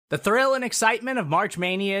The thrill and excitement of March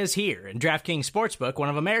Mania is here, and DraftKings Sportsbook, one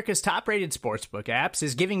of America's top-rated sportsbook apps,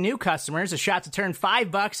 is giving new customers a shot to turn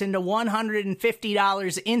 $5 into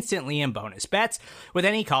 $150 instantly in bonus bets with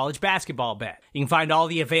any college basketball bet. You can find all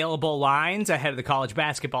the available lines ahead of the college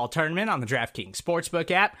basketball tournament on the DraftKings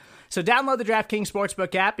Sportsbook app. So download the DraftKings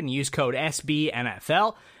Sportsbook app and use code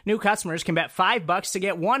SBNFL. New customers can bet $5 to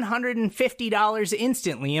get $150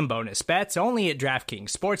 instantly in bonus bets only at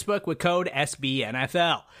DraftKings Sportsbook with code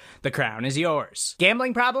SBNFL. The crown is yours.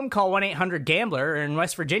 Gambling problem? Call 1-800-GAMBLER, or in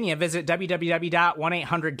West Virginia, visit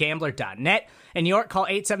www.1800gambler.net. In New York, call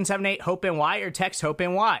 877-8-HOPE-NY or text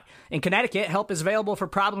HOPE-NY. In Connecticut, help is available for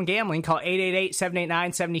problem gambling. Call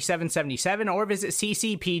 888-789-7777 or visit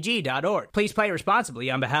ccpg.org. Please play responsibly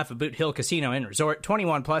on behalf of Boot Hill Casino and Resort.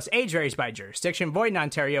 21 plus, age varies by jurisdiction, void in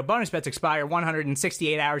Ontario. Bonus bets expire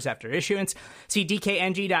 168 hours after issuance. See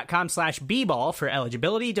dkng.com/bball for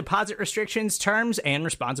eligibility, deposit restrictions, terms, and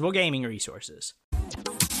responsible gaming resources.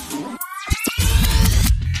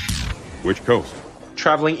 Which coast?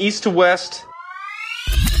 Traveling east to west.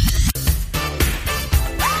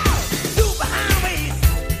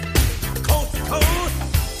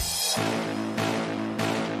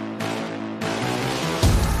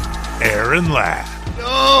 Aaron Ladd.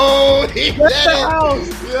 No, he did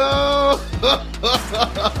it. No.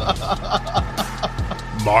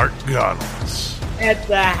 Mark Gunnels. At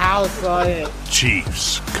the house on it.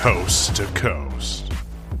 Chiefs coast to coast.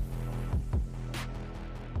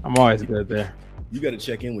 I'm always good there. You got to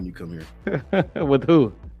check in when you come here. With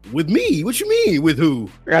who? With me. What you mean? With who?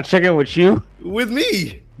 I got to check in with you. With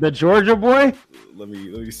me. The Georgia boy. Let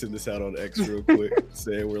me send this out on X real quick.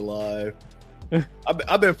 Say we're live.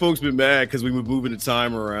 I bet folks been mad because we were moving the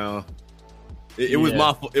time around. It was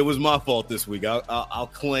my fault this week. I'll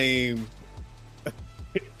claim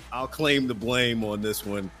the blame on this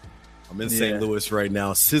one. I'm in St. Louis right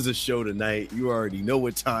now. SZA show tonight. You already know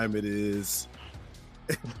what time it is.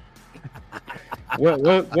 What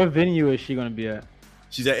venue is she going to be at?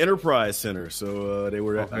 She's at Enterprise Center. So they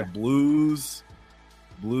were at Blues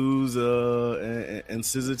and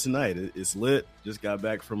SZA tonight. It's lit. Just got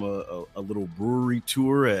back from a little brewery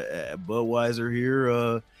tour at Budweiser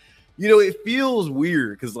here. It feels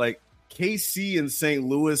weird because like KC and St.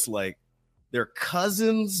 Louis, like they're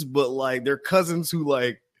cousins, but like they're cousins who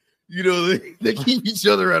like, they keep each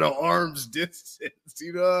other at an arm's distance.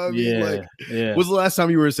 You know what I mean? When's the last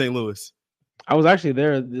time you were in St. Louis? I was actually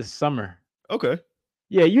there this summer. Okay.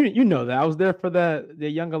 Yeah, you know that. I was there for the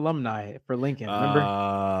young alumni for Lincoln. Remember?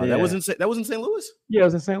 That was in St. Louis? Yeah, it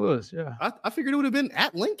was in St. Louis. Yeah. I figured it would have been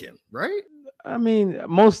at Lincoln, right? I mean,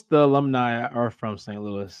 most of the alumni are from St.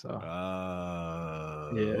 Louis. So.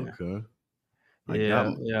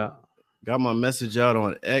 Okay. Got my message out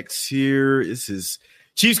on X here. This is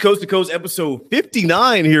Chiefs Coast to Coast episode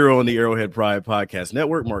 59 here on the Arrowhead Pride Podcast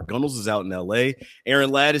Network. Mark Gunnels is out in L.A.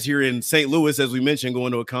 Aaron Ladd is here in St. Louis, as we mentioned,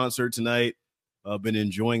 going to a concert tonight. Been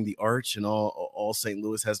enjoying the arch and all St.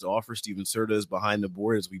 Louis has to offer. Steven Serta is behind the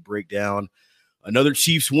board as we break down another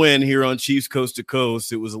Chiefs win here on Chiefs Coast to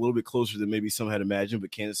Coast. It was a little bit closer than maybe some had imagined,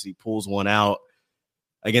 but Kansas City pulls one out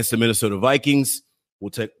against the Minnesota Vikings. We'll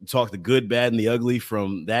talk the good, bad, and the ugly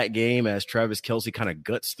from that game as Travis Kelce kind of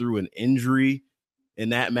guts through an injury in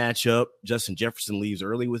that matchup. Justin Jefferson leaves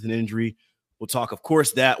early with an injury. We'll talk, of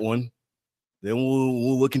course, that one. Then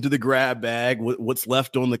we'll look into the grab bag, what's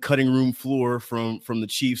left on the cutting room floor from the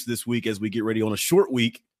Chiefs this week as we get ready on a short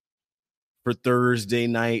week for Thursday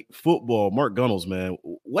night football. Mark Gunnels, man,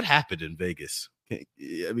 what happened in Vegas? I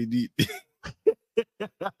mean, do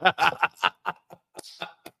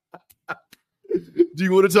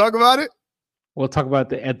you want to talk about it? We'll talk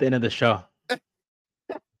about it at the end of the show.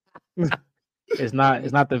 It's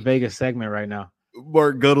not the Vegas segment right now.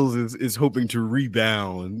 Mark Gunnels is hoping to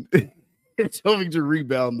rebound. It's hoping to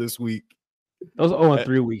rebound this week. Those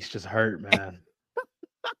 0-3 weeks just hurt, man.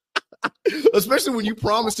 Especially when you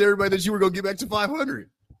promised everybody that you were going to get back to 500.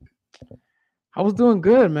 I was doing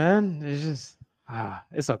good, man. It's just,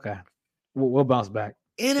 it's okay. We'll bounce back.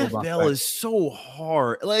 NFL is so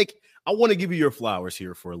hard. Like, I want to give you your flowers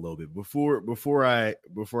here for a little bit before I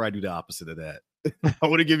do the opposite of that. I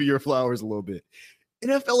want to give you your flowers a little bit.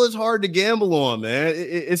 NFL is hard to gamble on, man.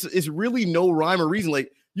 It's really no rhyme or reason.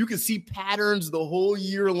 Like, you can see patterns the whole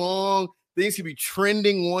year long. Things can be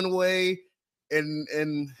trending one way,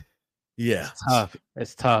 and yeah,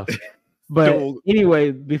 it's tough. But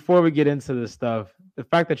anyway, before we get into this stuff, the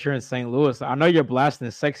fact that you're in St. Louis, I know you're blasting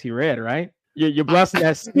Sexy Red, right? You're blasting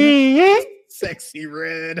that Sexy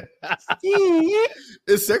Red.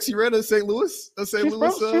 Is Sexy Red in St. Louis?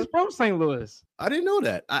 She's from St. Louis. I didn't know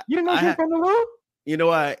that. You didn't know she's from the Lou? You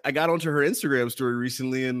know, I got onto her Instagram story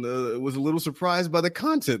recently and was a little surprised by the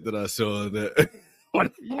content that I saw. That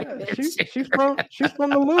she's from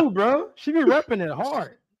the Lou, bro. She be repping it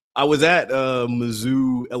hard. I was at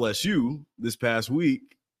Mizzou LSU this past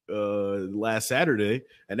week, last Saturday,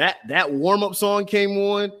 and that warm up song came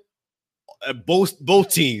on.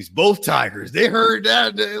 Both teams, both Tigers, they heard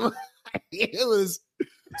that. It was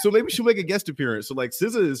so maybe she'll make a guest appearance. So like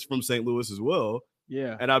SZA is from St. Louis as well.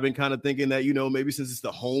 Yeah. And I've been kind of thinking that, maybe since it's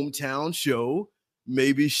the hometown show,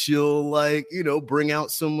 maybe she'll bring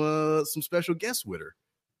out some special guests with her.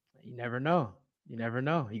 You never know. You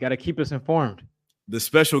got to keep us informed. The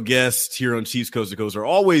special guests here on Chiefs Coast to Coast are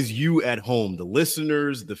always you at home, the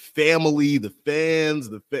listeners, the family, the fans,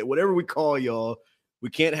 whatever we call y'all. We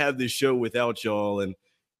can't have this show without y'all. And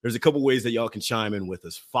there's a couple ways that y'all can chime in with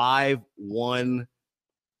us.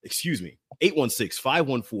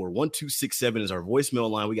 816-514-1267 is our voicemail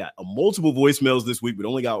line. We got multiple voicemails this week, but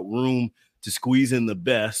only got room to squeeze in the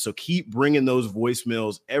best. So keep bringing those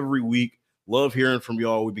voicemails every week. Love hearing from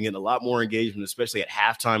y'all. We've been getting a lot more engagement, especially at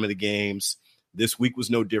halftime of the games. This week was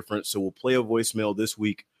no different. So we'll play a voicemail this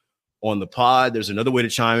week on the pod. There's another way to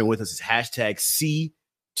chime in with us. It's hashtag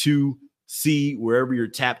C2C, wherever you're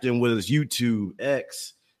tapped in with us, YouTube,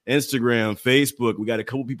 X, Instagram, Facebook. We got a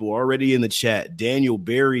couple people already in the chat. Daniel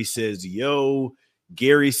Berry says, yo.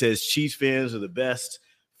 Gary says, Chiefs fans are the best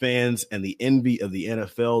fans and the envy of the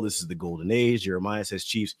NFL. This is the golden age. Jeremiah says,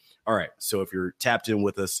 Chiefs. All right. So if you're tapped in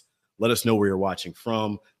with us, let us know where you're watching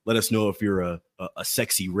from. Let us know if you're a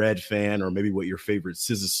Sexy Red fan or maybe what your favorite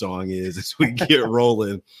SZA song is as we get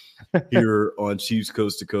rolling here on Chiefs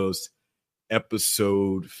Coast to Coast,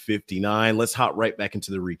 episode 59. Let's hop right back into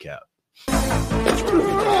the recap.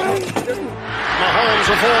 Mahomes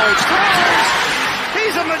avoids, throws.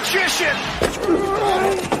 He's a magician.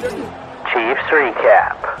 Chiefs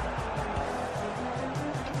recap.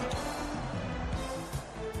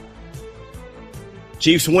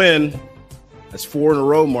 Chiefs win. That's 4 in a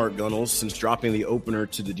row, Mark Gunnels, since dropping the opener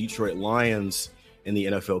to the Detroit Lions in the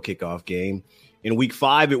NFL kickoff game. In week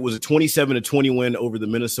 5, it was a 27-20 win over the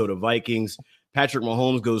Minnesota Vikings. Patrick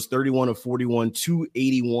Mahomes goes 31 of 41,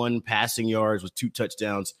 281 passing yards with 2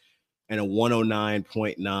 touchdowns and a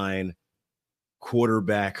 109.9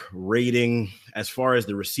 quarterback rating. As far as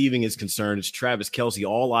the receiving is concerned, it's Travis Kelce.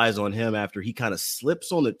 All eyes on him after he kind of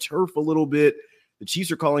slips on the turf a little bit. The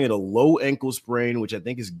Chiefs are calling it a low ankle sprain, which I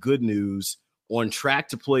think is good news. On track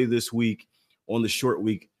to play this week on the short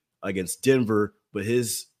week against Denver, but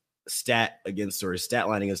his stat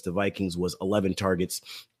line against the Vikings was 11 targets,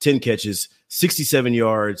 10 catches, 67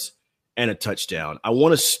 yards, and a touchdown. I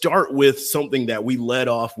want to start with something that we led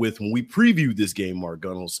off with when we previewed this game, Mark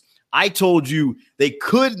Gunnels. I told you they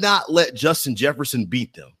could not let Justin Jefferson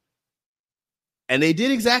beat them. And they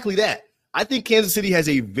did exactly that. I think Kansas City has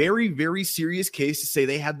a very, very serious case to say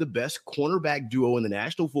they have the best cornerback duo in the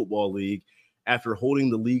National Football League after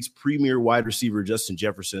holding the league's premier wide receiver, Justin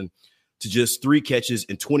Jefferson, to just 3 catches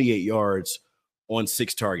and 28 yards on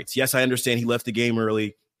 6 targets. Yes, I understand he left the game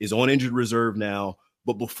early, is on injured reserve now,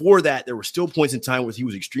 but before that, there were still points in time where he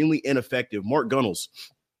was extremely ineffective. Mark Gunnels,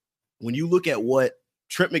 when you look at what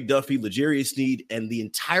Trent McDuffie, L'Jarius Sneed, and the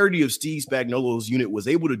entirety of Steve Spagnuolo's unit was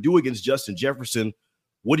able to do against Justin Jefferson,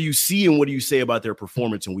 what do you see and what do you say about their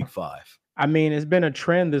performance in week 5? I mean, it's been a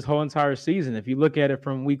trend this whole entire season. If you look at it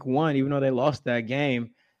from week 1, even though they lost that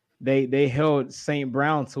game, they held St.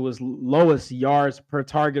 Brown to his lowest yards per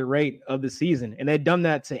target rate of the season. And they've done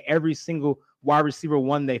that to every single wide receiver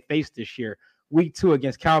one they faced this year. Week 2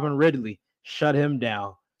 against Calvin Ridley, shut him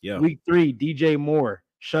down. Yeah. Week 3, DJ Moore,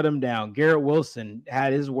 shut him down. Garrett Wilson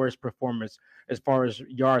had his worst performance as far as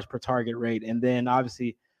yards per target rate. And then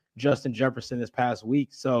obviously Justin Jefferson this past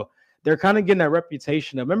week. So they're kind of getting that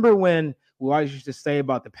reputation. Remember when we always used to say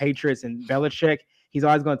about the Patriots and Belichick, he's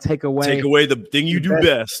always going to take away the thing you do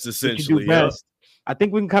best, essentially. Best. I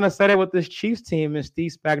think we can kind of say that with this Chiefs team and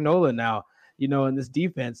Steve Spagnuolo now, in this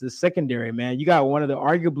defense, this secondary, man. You got one of the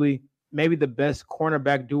arguably maybe the best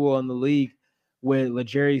cornerback duo in the league with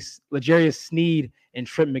L'Jarius Sneed and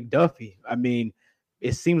Trent McDuffie. I mean,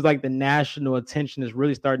 it seems like the national attention is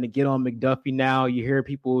really starting to get on McDuffie now. You hear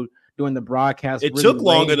people doing the broadcast. It took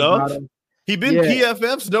long enough. He's been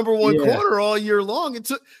PFF's number one corner all year long.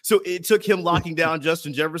 It took him locking down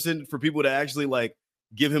Justin Jefferson for people to actually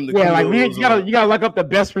give him the you gotta look up the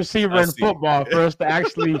best receiver in football for us to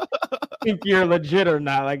actually think you're legit or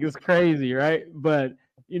not. It's crazy, right? But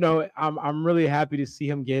I'm really happy to see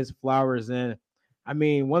him get his flowers in. I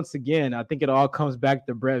mean, once again, I think it all comes back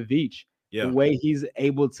to Brett Veach. Yeah. The way he's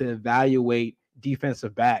able to evaluate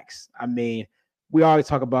defensive backs. I mean, we always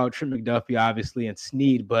talk about Trent McDuffie, obviously, and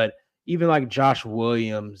Sneed, but even like Josh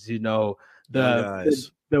Williams, Young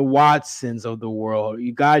guys. the Watsons of the world,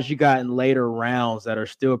 you guys you got in later rounds that are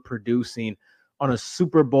still producing on a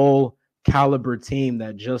Super Bowl caliber team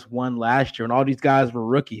that just won last year. And all these guys were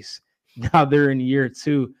rookies. Now they're in year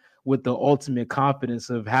 2 with the ultimate confidence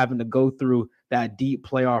of having to go through that deep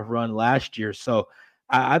playoff run last year. So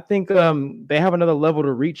I think they have another level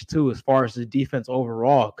to reach too as far as the defense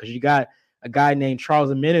overall, because you got a guy named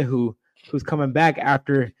Charles Omenihu who's coming back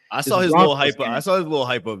after. I saw his little hype. I saw his little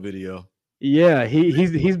hype up video. Yeah,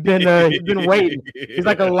 he's been waiting. He's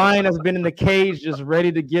like a lion that's been in the cage, just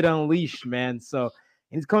ready to get unleashed, man. So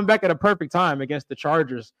he's coming back at a perfect time against the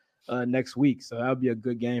Chargers next week. So that'll be a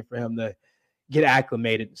good game for him to get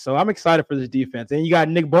acclimated. So I'm excited for this defense. And you got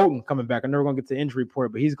Nick Bolton coming back. I know we're gonna get to the injury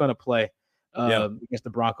report, but he's gonna play against the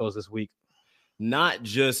Broncos this week. Not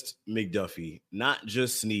just McDuffie, not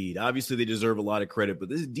just Snead. Obviously, they deserve a lot of credit, but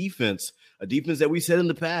this defense, a defense that we said in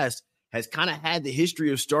the past, has kind of had the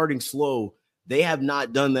history of starting slow. They have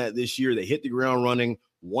not done that this year. They hit the ground running.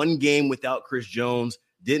 One game without Chris Jones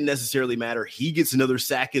didn't necessarily matter. He gets another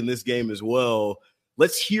sack in this game as well.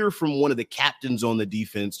 Let's hear from one of the captains on the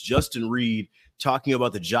defense, Justin Reed, talking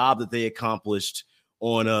about the job that they accomplished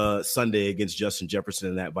on Sunday against Justin Jefferson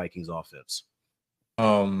and that Vikings offense.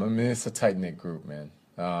 I mean, it's a tight-knit group, man.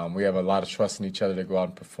 We have a lot of trust in each other to go out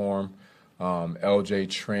and perform. LJ,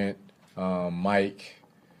 Trent, Mike,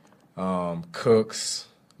 Cooks,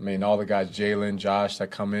 I mean, all the guys, Jalen, Josh, that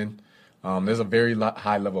come in. There's a very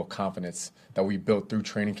high level of confidence that we built through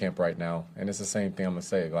training camp right now. And it's the same thing I'm going to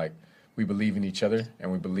say. Like, we believe in each other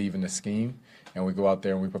and we believe in the scheme, and we go out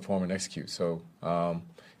there and we perform and execute. So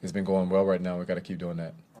it's been going well right now. We got to keep doing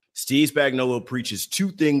that. Steve Spagnuolo preaches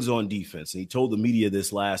 2 things on defense, and he told the media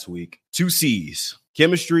this last week. 2 C's,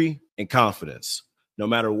 chemistry and confidence. No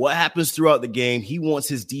matter what happens throughout the game, he wants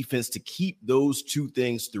his defense to keep those 2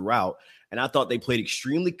 things throughout. And I thought they played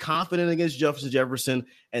extremely confident against Justin Jefferson,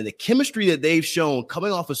 and the chemistry that they've shown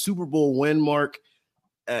coming off a Super Bowl win, Mark,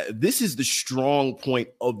 this is the strong point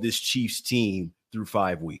of this Chiefs team through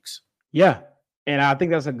 5 weeks. Yeah, and I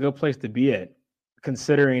think that's a good place to be at,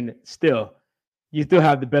 considering you still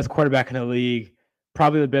have the best quarterback in the league,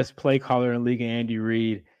 probably the best play caller in the league in Andy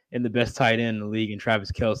Reid, and the best tight end in the league in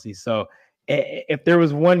Travis Kelce. So if there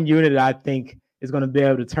was one unit that I think is going to be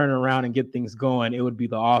able to turn around and get things going, it would be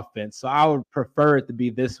the offense. So I would prefer it to be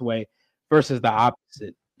this way versus the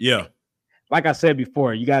opposite. Yeah. Like I said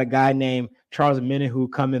before, you got a guy named Charles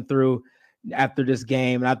Omenihu coming through after this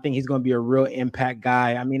game, and I think he's going to be a real impact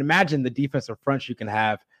guy. I mean, imagine the defensive front you can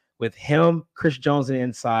have with him, Chris Jones on the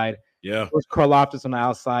inside, with Karlaftis on the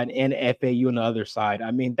outside, and FAU on the other side. I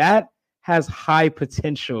mean, that has high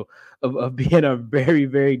potential of being a very,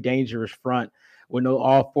 very dangerous front when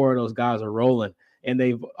all 4 of those guys are rolling. And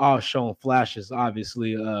they've all shown flashes,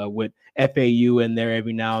 obviously, with FAU in there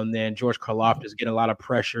every now and then. George Karlaftis getting a lot of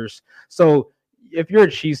pressures. So if you're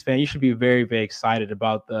a Chiefs fan, you should be very, very excited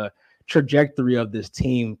about the trajectory of this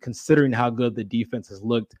team, considering how good the defense has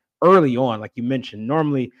looked early on. Like you mentioned,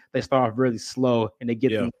 normally they start off really slow and they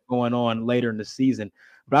get things going on later in the season.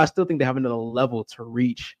 But I still think they have another level to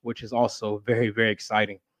reach, which is also very, very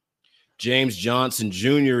exciting. James Johnson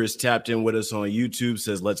Jr. is tapped in with us on YouTube,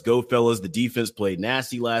 says, let's go, fellas. The defense played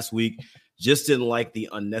nasty last week. Just didn't like the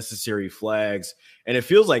unnecessary flags. And it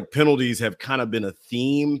feels like penalties have kind of been a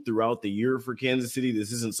theme throughout the year for Kansas City.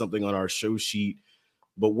 This isn't something on our show sheet,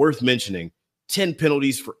 but worth mentioning. 10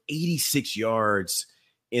 penalties for 86 yards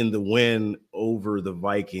in the win over the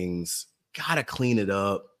Vikings. Gotta clean it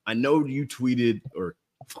up. I know you tweeted or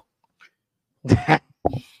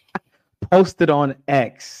posted on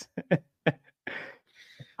X.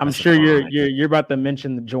 I'm sure you're about to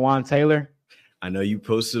mention the Jawan Taylor. I know you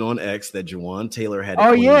posted on X that Jawan Taylor had.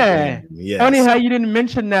 Oh yeah, yes. Funny how you didn't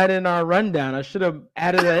mention that in our rundown. I should have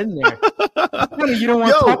added that in there. Funny you don't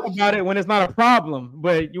want to talk about it when it's not a problem,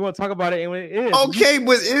 but you want to talk about it when it is. Okay,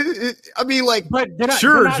 but I mean, like,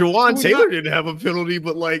 Jawan Taylor didn't have a penalty,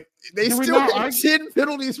 but like they still had 10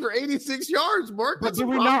 penalties for 86 yards. Mark, but did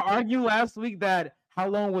we not argue last week that how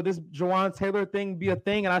long will this Jawan Taylor thing be a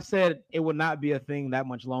thing? And I said it would not be a thing that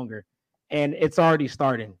much longer, and it's already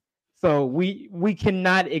starting. So we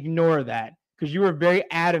cannot ignore that, because you were very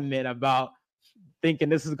adamant about thinking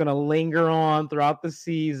this is going to linger on throughout the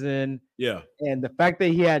season. Yeah. And the fact that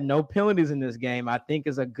he had no penalties in this game, I think,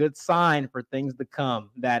 is a good sign for things to come.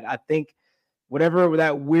 That I think whatever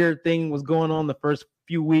that weird thing was going on the first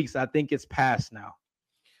few weeks, I think it's past now.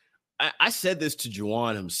 I said this to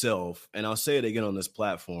Jawan himself, and I'll say it again on this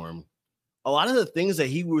platform. A lot of the things that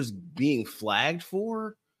he was being flagged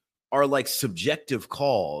for are like subjective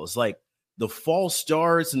calls, like the false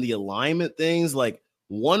starts and the alignment things. Like,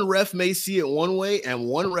 one ref may see it one way and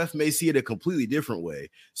one ref may see it a completely different way.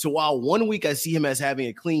 So while one week I see him as having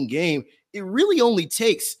a clean game, it really only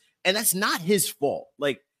takes, and that's not his fault.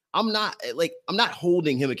 Like, I'm not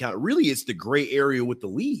holding him accountable. Really, it's the gray area with the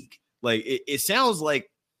league. Like, it sounds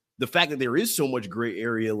like the fact that there is so much gray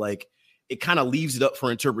area, like, it kind of leaves it up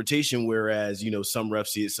for interpretation, whereas, some refs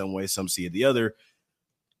see it some way, some see it the other.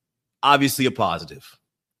 Obviously a positive.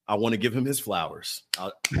 I want to give him his flowers.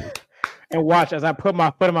 And watch, as I put my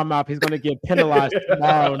foot in my mouth, he's going to get penalized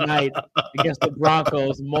tomorrow night against the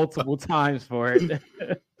Broncos multiple times for it.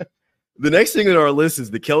 The next thing on our list is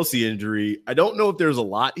the Kelce injury. I don't know if there's a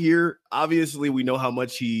lot here. Obviously, we know how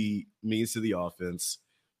much he means to the offense.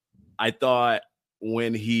 I thought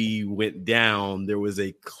when he went down, there was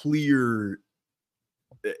a clear,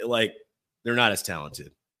 like, they're not as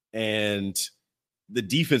talented. And the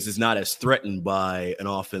defense is not as threatened by an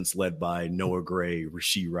offense led by Noah Gray,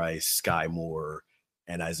 Rashee Rice, Sky Moore,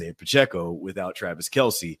 and Isaiah Pacheco without Travis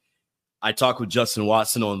Kelce. I talked with Justin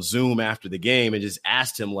Watson on Zoom after the game and just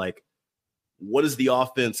asked him, like, what does the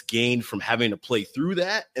offense gain from having to play through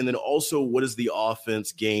that? And then also, what does the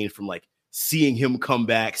offense gain from, like, seeing him come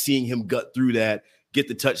back, seeing him gut through that, get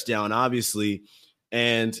the touchdown, obviously.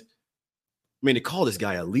 And, I mean, to call this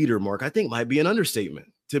guy a leader, Mark, I think might be an understatement.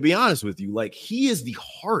 To be honest with you, like, he is the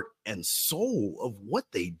heart and soul of what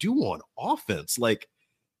they do on offense. Like,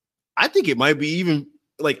 I think it might be even,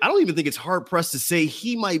 like, I don't even think it's hard pressed to say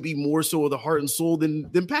he might be more so of the heart and soul than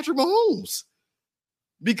Patrick Mahomes.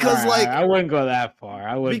 Because, like, I wouldn't go that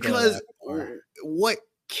far. What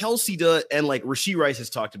Kelce does, and, like, Rashee Rice has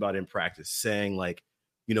talked about in practice, saying, like,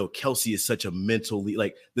 Kelce is such a mental lead.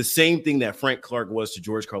 Like, the same thing that Frank Clark was to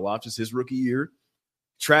George Karlaftis his rookie year,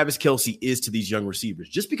 Travis Kelce is to these young receivers.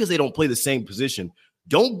 Just because they don't play the same position,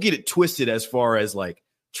 don't get it twisted as far as, like,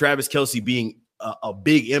 Travis Kelce being a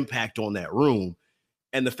big impact on that room.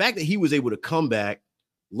 And the fact that he was able to come back,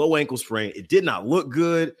 low ankle sprain, it did not look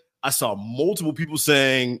good. I saw multiple people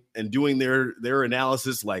saying and doing their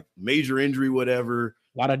analysis, like, major injury, whatever.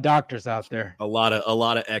 A lot of doctors out there. A lot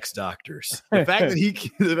of ex-doctors. The fact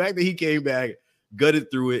that he came back,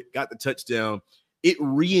 gutted through it, got the touchdown, it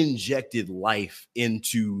re-injected life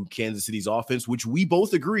into Kansas City's offense, which we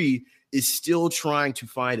both agree is still trying to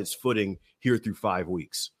find its footing here through 5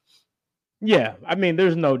 weeks. Yeah, I mean,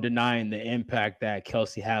 there's no denying the impact that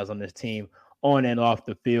Kelce has on this team on and off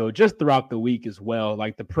the field, just throughout the week as well.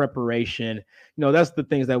 Like, the preparation, that's the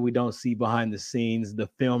things that we don't see behind the scenes, the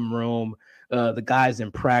film room, the guys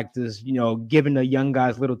in practice, giving the young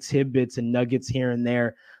guys little tidbits and nuggets here and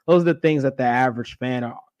there. Those are the things that the average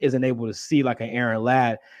fan isn't able to see, like an Aaron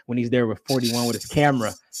Ladd when he's there with 41 with his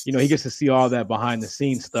camera. He gets to see all that behind the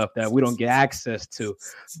scenes stuff that we don't get access to.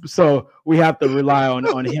 So we have to rely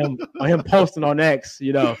on him posting on X,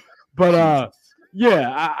 But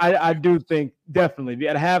yeah, I do think definitely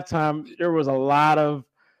at halftime there was a lot of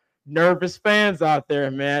nervous fans out there,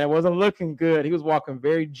 man. It wasn't looking good. He was walking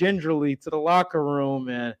very gingerly to the locker room,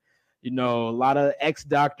 and a lot of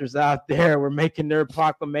ex-doctors out there were making their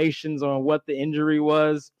proclamations on what the injury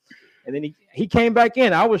was. And then he came back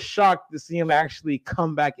in. I was shocked to see him actually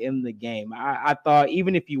come back in the game. I thought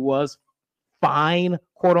even if he was fine,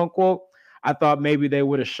 quote unquote, I thought maybe they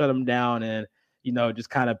would have shut him down and, just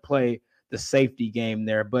kind of play the safety game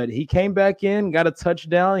there. But he came back in, got a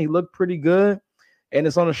touchdown. He looked pretty good. And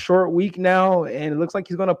it's on a short week now, and it looks like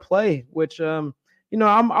he's going to play, which, I'm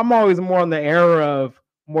always more on the era of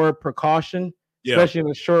more precaution, especially in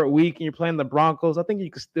a short week and you're playing the Broncos. I think you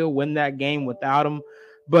could still win that game without him.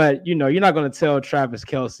 But, you're not going to tell Travis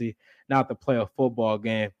Kelce not to play a football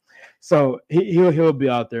game. So he'll be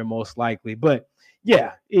out there most likely. But,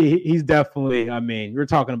 yeah, he's definitely, you're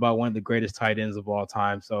talking about one of the greatest tight ends of all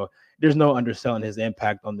time. So there's no underselling his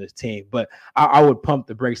impact on this team. But I would pump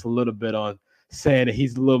the brakes a little bit on saying that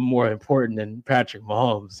he's a little more important than Patrick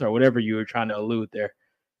Mahomes or whatever you were trying to allude there.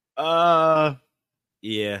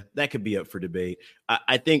 Yeah, that could be up for debate.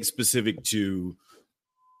 I think specific to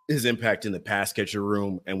his impact in the pass catcher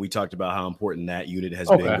room, and we talked about how important that unit has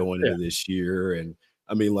been going into this year. And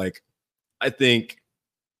I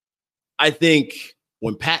think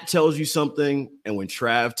when Pat tells you something and when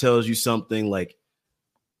Trav tells you something, like,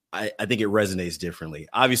 I think it resonates differently.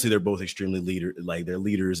 Obviously, they're both extremely they're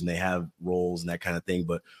leaders and they have roles and that kind of thing.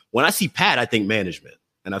 But when I see Pat, I think management.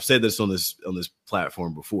 And I've said this on this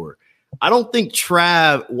platform before. I don't think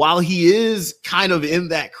Trav, while he is kind of in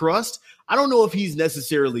that crust, I don't know if he's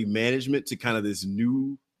necessarily management to kind of this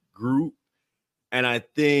new group. And I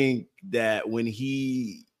think that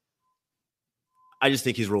I just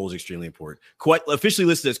think his role is extremely important. Quite officially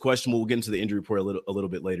listed as questionable. We'll get into the injury report a little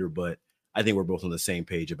bit later, but I think we're both on the same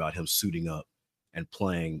page about him suiting up and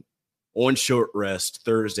playing on short rest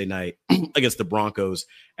Thursday night against the Broncos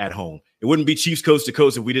at home. It wouldn't be Chiefs Coast to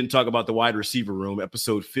Coast if we didn't talk about the wide receiver room,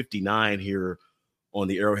 episode 59 here on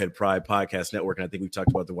the Arrowhead Pride Podcast Network. And I think we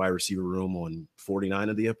talked about the wide receiver room on 49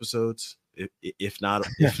 of the episodes, if not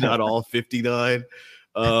all 59.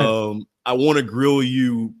 I want to grill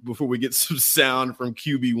you before we get some sound from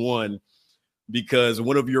QB1, because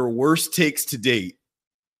one of your worst takes to date,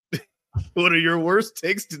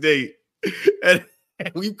 and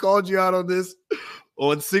we've called you out on this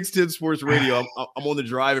on 610 Sports Radio. I'm on the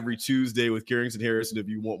drive every Tuesday with Carrington Harrison. If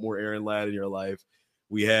you want more Aaron Ladd in your life,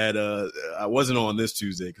 we had I wasn't on this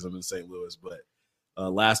Tuesday because I'm in St. Louis, but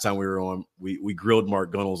last time we were on, we grilled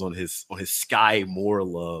Mark Gunnels on his Sky Moore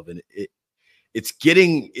love, and it's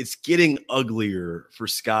getting uglier for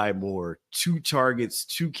Sky Moore. 2 targets,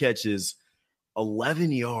 2 catches,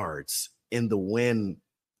 11 yards in the win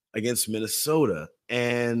against Minnesota,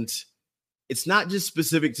 and it's not just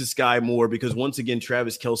specific to Sky Moore, because once again,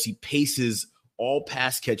 Travis Kelce paces all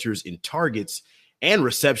pass catchers in targets and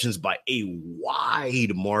receptions by a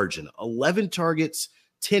wide margin. 11 targets,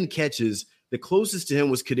 10 catches. The closest to him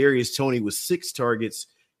was Kadarius Toney with 6 targets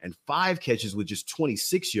and 5 catches with just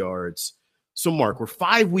 26 yards. So, Mark, we're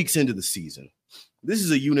 5 weeks into the season. This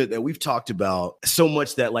is a unit that we've talked about so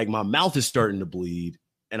much that, like, my mouth is starting to bleed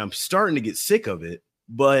and I'm starting to get sick of it.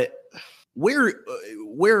 But where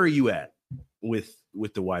are you at with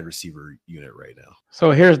the wide receiver unit right now?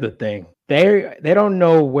 So here's the thing. They don't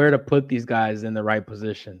know where to put these guys in the right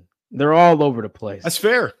position. They're all over the place. That's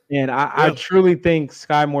fair. And I truly think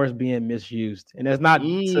Sky Moore is being misused. And it's not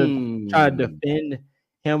to try to defend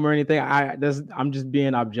him or anything. I'm just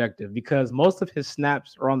being objective, because most of his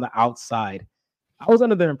snaps are on the outside. I was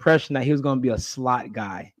under the impression that he was going to be a slot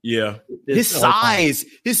guy. Yeah. His size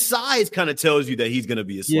kind of tells you that he's going to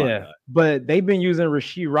be a slot guy. But they've been using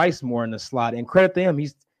Rashee Rice more in the slot, and credit to him,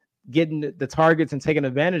 he's getting the targets and taking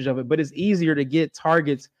advantage of it. But it's easier to get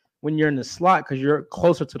targets when you're in the slot because you're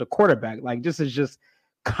closer to the quarterback. Like, this is just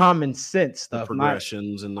common sense stuff. The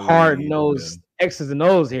progressions and the hard-nosed X's and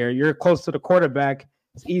O's here. You're close to the quarterback.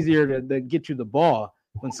 It's easier to get you the ball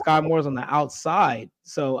when Sky Moore's on the outside.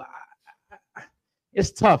 So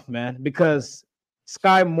it's tough, man, because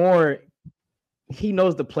Sky Moore, he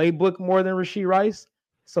knows the playbook more than Rashee Rice.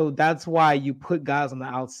 So that's why you put guys on the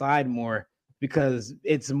outside more, because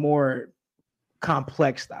it's more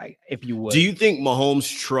complex, if you would. Do you think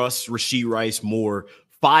Mahomes trusts Rashee Rice more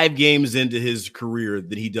 5 games into his career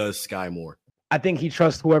than he does Sky Moore? I think he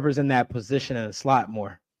trusts whoever's in that position in the slot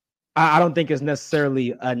more. I don't think it's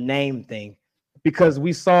necessarily a name thing, because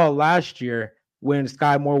we saw last year when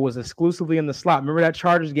Sky Moore was exclusively in the slot. Remember that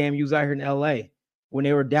Chargers game you was out here in LA when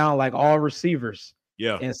they were down like all receivers?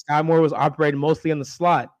 Yeah. And Sky Moore was operating mostly in the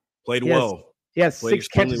slot. Played well. He had 6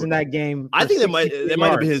 catches in that game. I think that might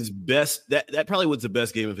have been his best. That probably was the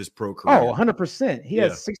best game of his pro career. Oh, 100%. He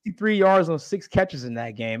had 63 yards on 6 catches in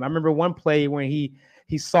that game. I remember one play when he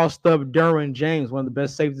sauced up Derwin James, one of the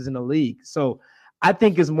best safeties in the league. So I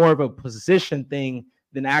think it's more of a position thing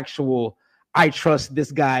than actual I trust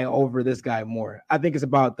this guy over this guy more. I think it's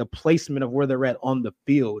about the placement of where they're at on the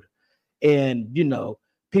field. And, you know,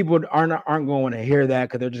 people aren't going to hear that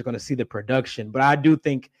because they're just going to see the production. But I do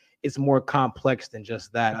think it's more complex than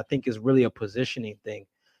just that. I think it's really a positioning thing.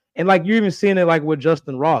 And like you're even seeing it like with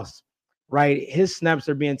Justin Ross, right? His snaps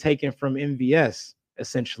are being taken from MVS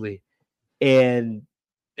essentially. And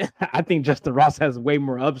I think Justin Ross has way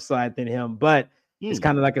more upside than him, but it's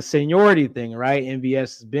kind of like a seniority thing, right?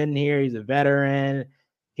 MVS has been here. He's a veteran.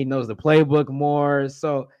 He knows the playbook more.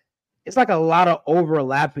 So it's like a lot of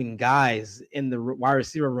overlapping guys in the wide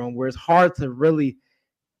receiver room where it's hard to really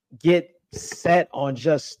get set on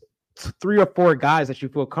just 3 or 4 guys that you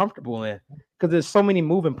feel comfortable in because there's so many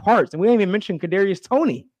moving parts. And we didn't even mention Kadarius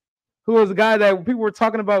Toney, who was a guy that people were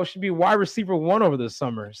talking about should be wide receiver 1 over the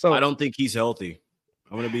summer. So I don't think he's healthy.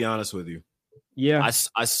 I'm going to be honest with you. Yeah.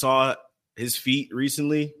 I saw his feet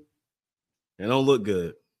recently. They don't look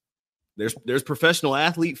good. There's professional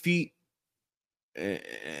athlete feet,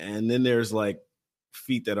 and then there's like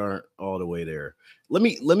feet that aren't all the way there. Let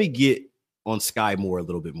me get on Sky Moore a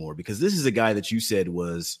little bit more, because this is a guy that you said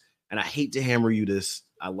was, and I hate to hammer you this.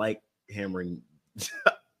 I like hammering.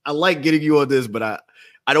 I like getting you on this, but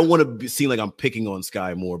I don't want to seem like I'm picking on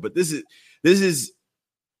Sky Moore. But this is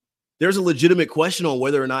there's a legitimate question on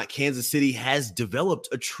whether or not Kansas City has developed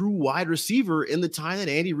a true wide receiver in the time that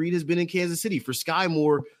Andy Reid has been in Kansas City. For Sky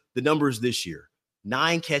Moore, the numbers this year: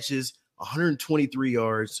 9 catches, 123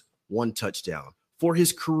 yards, 1 touchdown. For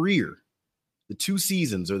his career, the 2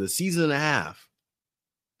 seasons or the season and a half,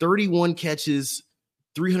 31 catches,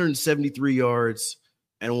 373 yards,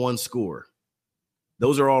 and 1 score.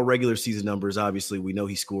 Those are all regular season numbers. Obviously, we know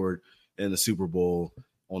he scored in the Super Bowl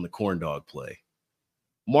on the corn dog play.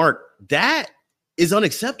 Mark, that is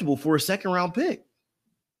unacceptable for a second-round pick.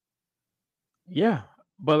 Yeah,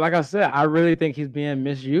 but like I said, I really think he's being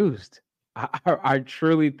misused. I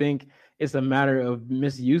truly think it's a matter of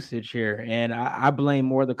misusage here, and I blame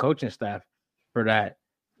more the coaching staff for that.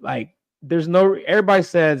 Like, everybody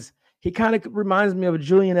says he kind of reminds me of a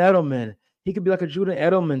Julian Edelman. He could be like a Julian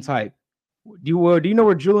Edelman type. Do you know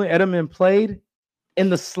where Julian Edelman played? In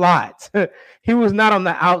the slot. He was not on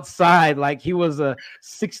the outside like he was a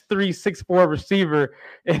 6'3", 6'4" receiver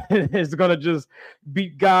and is going to just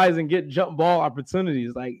beat guys and get jump ball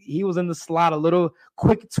opportunities. Like, he was in the slot, a little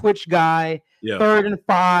quick twitch guy, 3rd and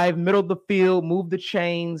 5, middle of the field, move the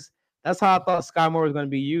chains. That's how I thought Sky Moore was going to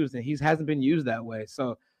be used, and he hasn't been used that way.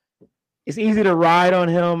 So it's easy to ride on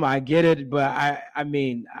him. I get it, but I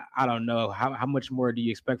mean, I don't know. How much more do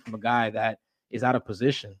you expect from a guy that is out of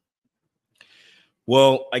position?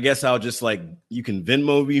 Well, I guess I'll just you can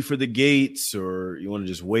Venmo me for the gates, or you want to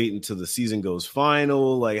just wait until the season goes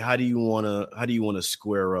final. Like, how do you want to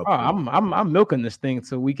square up? Oh, I'm milking this thing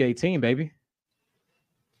to week 18, baby.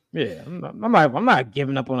 Yeah, I'm not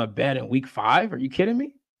giving up on a bet in week 5. Are you kidding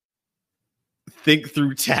me? Think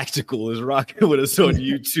Through Tactical is rocking with us on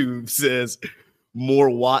YouTube. Says more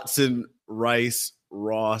Watson, Rice,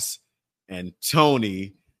 Ross, and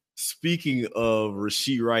Tony. Speaking of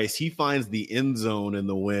Rashee Rice, he finds the end zone in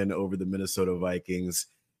the win over the Minnesota Vikings.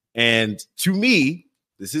 And to me,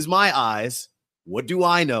 this is my eyes. What do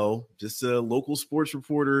I know? Just a local sports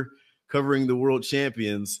reporter covering the world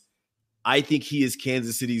champions. I think he is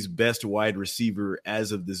Kansas City's best wide receiver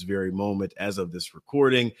as of this very moment, as of this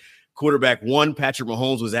recording. Quarterback 1, Patrick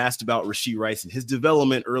Mahomes, was asked about Rashee Rice and his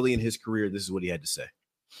development early in his career. This is what he had to say.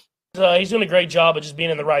 He's doing a great job of just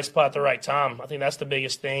being in the right spot at the right time. I think that's the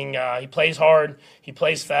biggest thing. He plays hard. He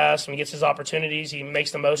plays fast. When he gets his opportunities, he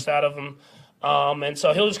makes the most out of them. And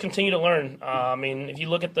so he'll just continue to learn. I mean, if you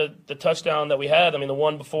look at the touchdown that we had, I mean, the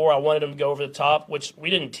one before, I wanted him to go over the top, which we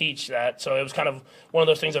didn't teach that. So it was kind of one of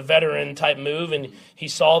those things, a veteran-type move, and he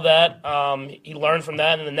saw that. He learned from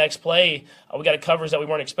that, and the next play, we got a coverage that we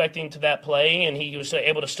weren't expecting to that play, and he was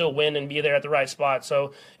able to still win and be there at the right spot.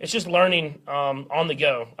 So it's just learning on the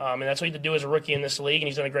go, and that's what you have to do as a rookie in this league, and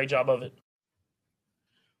he's done a great job of it.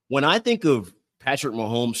 When I think of Patrick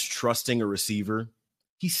Mahomes trusting a receiver,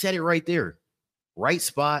 he said it right there. Right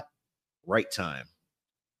spot, right time.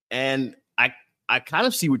 And I kind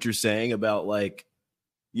of see what you're saying about,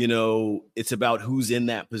 it's about who's in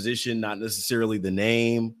that position, not necessarily the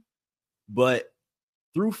name. But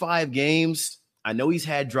through 5 games, I know he's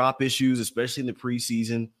had drop issues, especially in the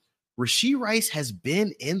preseason. Rashee Rice has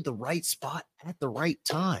been in the right spot at the right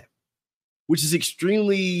time, which is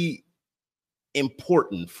extremely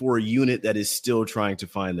important for a unit that is still trying to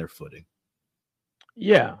find their footing.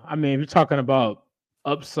 Yeah, I mean, if you're talking about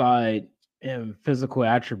upside and physical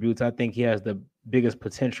attributes, I think he has the biggest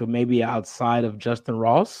potential, maybe outside of Justin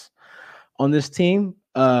Ross on this team.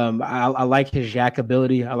 I like his yak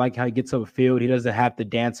ability. I like how he gets upfield. He doesn't have to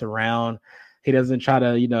dance around. He doesn't try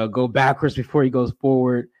to, go backwards before he goes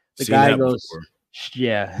forward. The guy goes,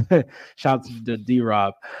 yeah. Shout out to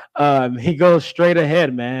D-Rob. He goes straight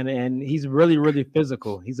ahead, man, and he's really, really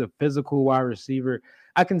physical. He's a physical wide receiver.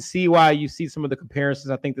 I can see why you see some of the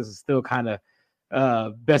comparisons. I think this is still kind of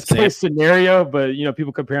best case scenario, but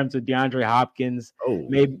people compare him to DeAndre Hopkins. Oh,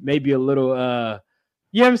 maybe a little.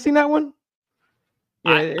 You haven't seen that one?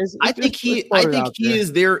 Yeah, I think he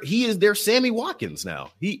is their Sammy Watkins now.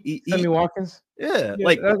 Sammy Watkins. Yeah,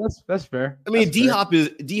 that's fair. I mean, D-Hop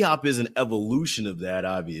is an evolution of that,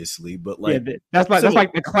 obviously, but that's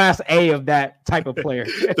like the class A of that type of player.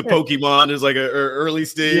 The Pokemon is like an early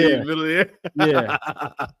stage, middle. Yeah.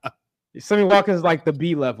 Sammy Watkins is like the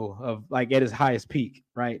B level of at his highest peak,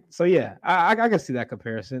 right? So yeah, I can see that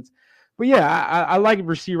comparisons. But yeah, I like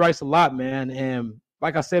Rashee Rice a lot, man. And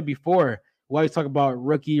like I said before, we always talk about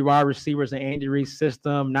rookie wide receivers and Andy Reid's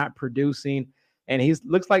system not producing, and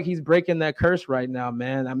looks like he's breaking that curse right now,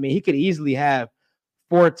 man. I mean, he could easily have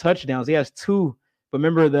 4 touchdowns. He has 2. But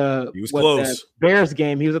remember he was close. The Bears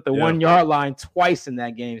game, he was at the 1-yard line twice in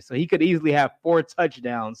that game, so he could easily have 4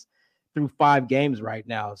 touchdowns through 5 games right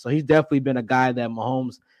now. So he's definitely been a guy that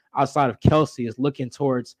Mahomes, outside of Kelce, is looking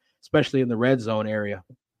towards, especially in the red zone area.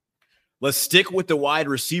 Let's stick with the wide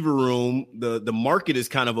receiver room. The market is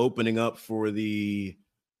kind of opening up for the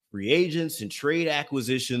free agents and trade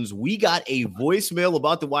acquisitions. We got a voicemail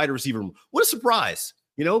about the wide receiver room. What a surprise.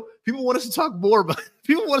 People want us to talk more about I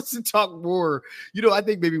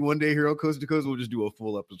think maybe one day here on Coast to Coast, we'll just do a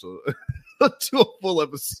full episode do a full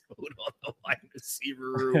episode on the wide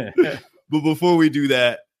receiver room. But before we do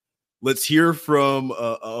that, let's hear from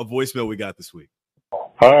a voicemail we got this week.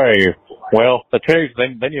 Hey, well, the Chiefs,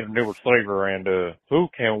 they need a new receiver, and who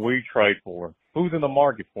can we trade for? Who's in the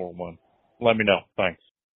market for one? Let me know. Thanks.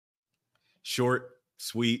 Short,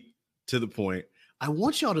 sweet, to the point. I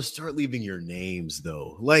want y'all to start leaving your names,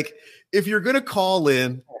 though. Like, if you're going to call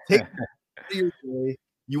in, take your day,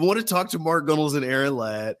 you want to talk to Mark Gunnels and Aaron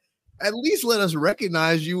Ladd, at least let us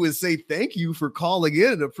recognize you and say thank you for calling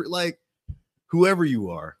in. Like, whoever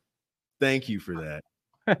you are, thank you for that.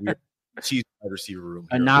 We're Chiefs wide receiver room.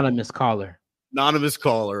 Anonymous caller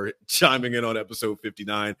chiming in on episode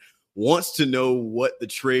 59 wants to know what the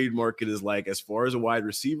trade market is like as far as a wide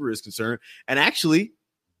receiver is concerned. And actually,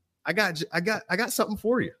 I got something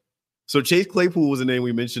for you. So Chase Claypool was a name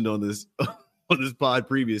we mentioned on this pod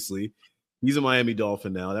previously. He's a Miami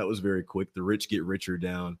Dolphin now. That was very quick. The rich get richer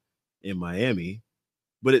down in Miami.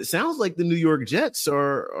 But it sounds like the New York Jets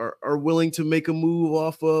are willing to make a move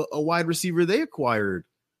off a wide receiver they acquired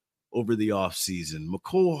over the offseason.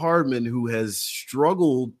 Mecole Hardman, who has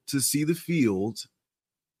struggled to see the field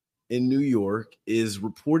in New York, is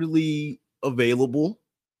reportedly available.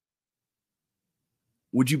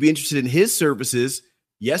 Would you be interested in his services?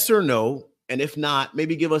 Yes or no? And if not,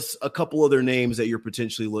 maybe give us a couple other names that you're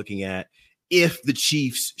potentially looking at if the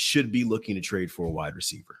Chiefs should be looking to trade for a wide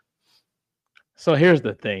receiver. So here's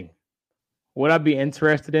the thing. Would I be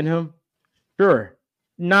interested in him? Sure.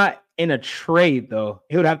 Not in a trade, though.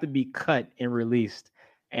 He would have to be cut and released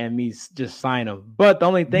and me just sign him. But the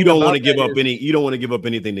only thing you don't want to give up you don't want to give up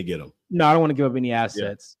anything to get him. No, I don't want to give up any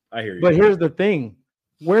assets. Yeah, I hear you. But here's the thing.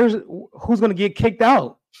 Who's going to get kicked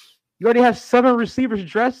out? You already have 7 receivers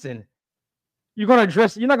dressing. You're not going to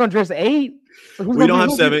dress 8. So we don't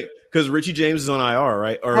have 7 because Richie James is on IR,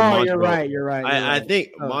 right? Or you're right. I think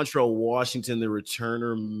Montrell Washington, the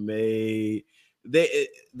returner,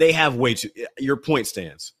 they have way too. Your point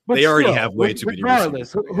stands. But they already have way too many.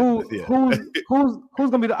 Regardless, who's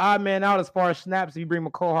going to be the odd man out as far as snaps if you bring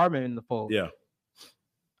Mecole Hardman in the fold? Yeah,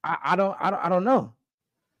 I don't know.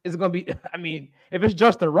 It's going to be. I mean, if it's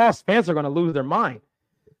Justin Ross, fans are going to lose their mind.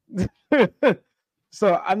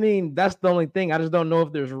 So, I mean, that's the only thing. I just don't know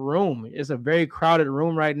if there's room. It's a very crowded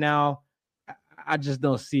room right now. I just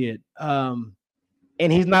don't see it. And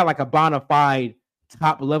he's not like a bona fide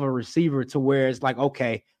top-level receiver to where it's like,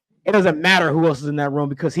 okay, it doesn't matter who else is in that room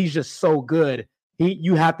because he's just so good.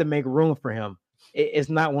 You have to make room for him. It's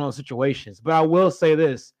not one of those situations. But I will say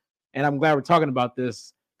this, and I'm glad we're talking about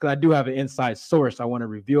this because I do have an inside source I want to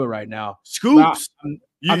reveal right now. Scoops.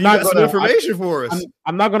 I'm not got some information for us.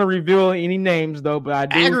 I'm not going to reveal any names, though, but I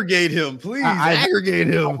do. Aggregate him, please. Aggregate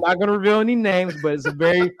him. I'm not going to reveal any names, but it's a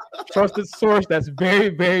very trusted source that's very,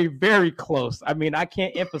 very, very close. I mean, I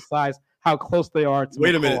can't emphasize how close they are to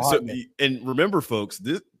Wait a minute. So, and remember, folks,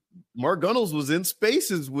 Mark Gunnels was in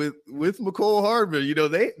spaces with Mecole Hardman. You know,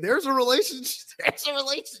 there's a relationship. There's a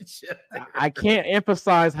relationship. I can't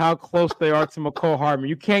emphasize how close they are to Mecole Hardman.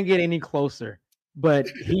 You can't get any closer. But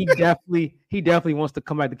he definitely wants to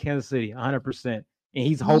come back to Kansas City 100%. And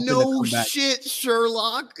he's hoping to come back. Shit,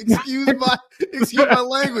 Sherlock. Excuse my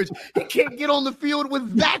language. He can't get on the field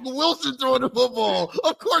with Zach Wilson throwing the football.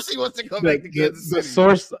 Of course he wants to come back to Kansas City. The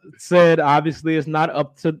source said obviously it's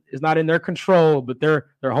not in their control, but they're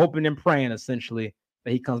hoping and praying essentially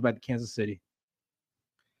that he comes back to Kansas City.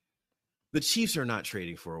 The Chiefs are not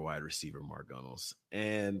trading for a wide receiver, Mark Gunnels.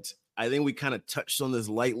 And I think we kind of touched on this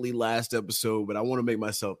lightly last episode, but I want to make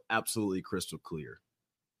myself absolutely crystal clear.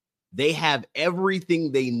 They have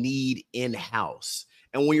everything they need in-house.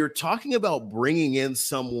 And when you're talking about bringing in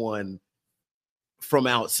someone from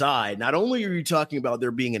outside, not only are you talking about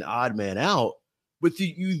there being an odd man out, but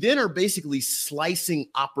you then are basically slicing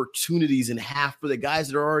opportunities in half for the guys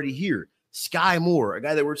that are already here. Sky Moore, a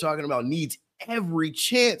guy that we're talking about, needs every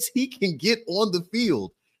chance he can get on the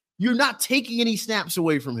field. You're not taking any snaps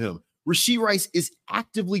away from him. Rashee Rice is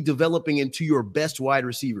actively developing into your best wide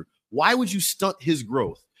receiver. Why would you stunt his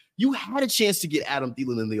growth? You had a chance to get Adam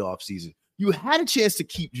Thielen in the offseason. You had a chance to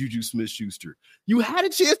keep Juju Smith-Schuster. You had a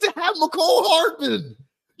chance to have Mecole Hardman.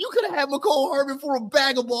 You could have had Mecole Hardman for a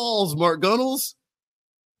bag of balls, Mark Gunnels.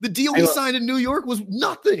 The deal we signed in New York was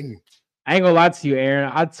nothing. I ain't gonna lie to you,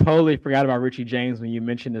 Aaron. I totally forgot about Richie James when you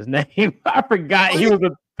mentioned his name. I forgot he was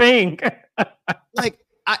a thing. Like,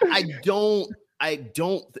 I don't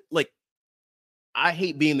like. I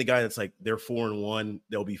hate being the guy that's like they're 4-1,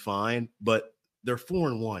 they'll be fine, but they're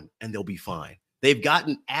 4-1 and they'll be fine. They've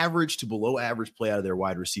gotten average to below average play out of their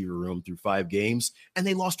wide receiver room through 5 games, and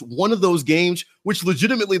they lost one of those games, which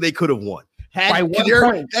legitimately they could have won. Had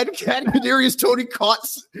Kadarius Toney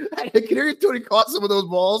caught some of those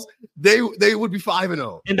balls, they would be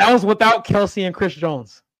 5-0. And that was without Kelce and Chris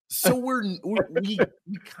Jones. So we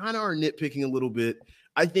kind of are nitpicking a little bit.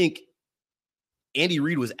 I think Andy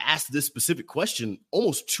Reid was asked this specific question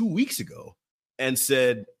almost 2 weeks ago and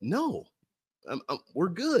said, no, we're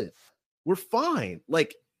good. We're fine.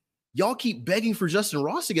 Like, y'all keep begging for Justin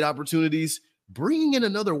Ross to get opportunities. Bringing in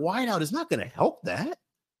another wideout is not going to help that.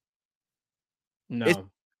 No. It's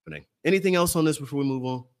happening. Anything else on this before we move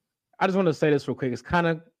on? I just want to say this real quick. It's kind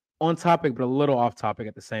of on topic, but a little off topic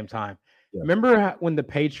at the same time. Yeah. Remember when the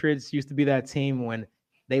Patriots used to be that team when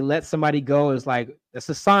they let somebody go? It's like, that's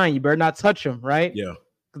a sign. You better not touch them, right? Yeah.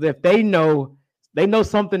 Because if they know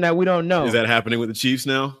something that we don't know. Is that happening with the Chiefs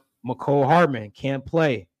now? McCole Hardman can't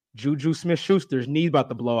play. Juju Smith-Schuster's knee about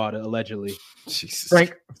to blow out, allegedly. Jesus.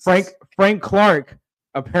 Frank Clark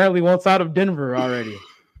apparently wants out of Denver already.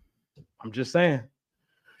 I'm just saying.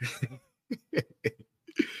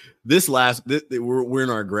 We're in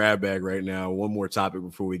our grab bag right now. One more topic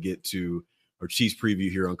before we get to our Chiefs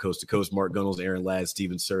preview here on Coast to Coast. Mark Gunnels, Aaron Ladd,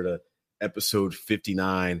 Steven Serta, episode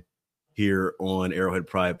 59 here on Arrowhead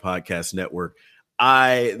Pride Podcast Network.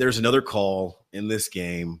 There's another call in this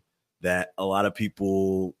game that a lot of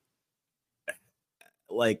people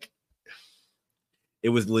like. It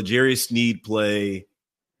was L'Jarius Sneed play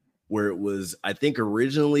where it was, I think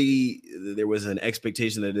originally there was an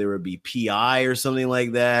expectation that there would be PI or something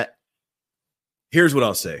like that. Here's what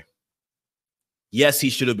I'll say. Yes, he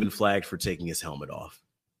should have been flagged for taking his helmet off,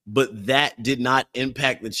 but that did not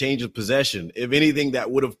impact the change of possession. If anything, that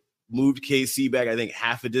would have moved KC back, I think,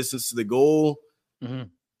 half a distance to the goal. Mm-hmm.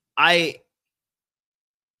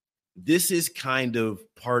 This is kind of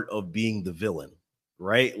part of being the villain,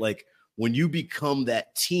 right? Like when you become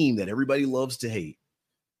that team that everybody loves to hate,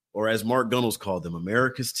 or as Mark Gunnels called them,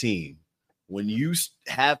 America's team, when you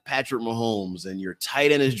have Patrick Mahomes and your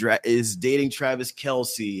tight end is dating Travis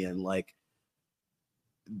Kelce, and like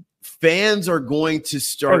fans are going to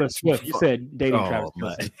start. You said dating Travis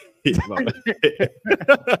Kelce.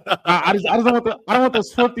 I don't want the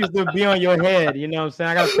Swifties to be on your head. You know what I'm saying?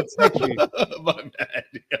 I got to protect you. My bad.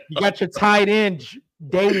 You got your tight end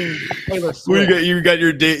dating Taylor Swift. You got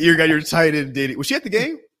your tight end dating. Was she at the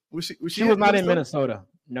game? She was not in Minnesota.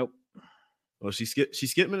 Nope. Well, she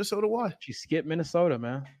skipped Minnesota. Why? She skipped Minnesota,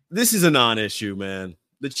 man. This is a non-issue, man.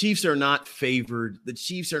 The Chiefs are not favored. The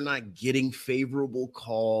Chiefs are not getting favorable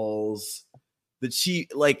calls. He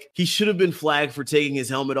should have been flagged for taking his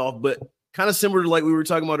helmet off, but kind of similar to like we were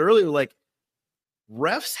talking about earlier, like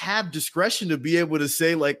refs have discretion to be able to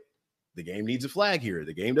say like the game needs a flag here.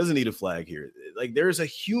 The game doesn't need a flag here. Like there's a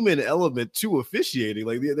human element to officiating.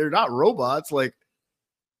 Like they're not robots. Like,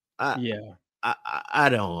 I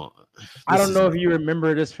don't know if you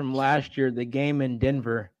remember this from last year, the game in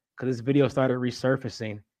Denver, because this video started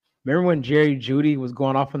resurfacing. Remember when Jerry Jeudy was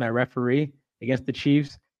going off on that referee against the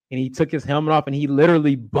Chiefs, and he took his helmet off and he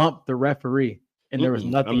literally bumped the referee, and there was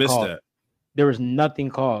nothing called. That. There was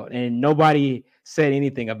nothing called, and nobody said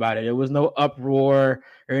anything about it. There was no uproar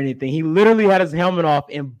or anything. He literally had his helmet off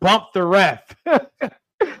and bumped the ref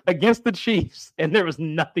against the Chiefs, and there was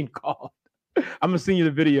nothing called. I'm gonna send you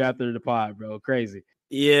the video after the pod, bro. Crazy.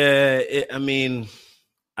 Yeah,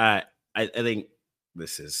 I think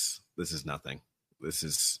this is nothing.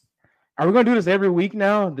 Are we gonna do this every week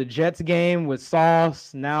now? The Jets game with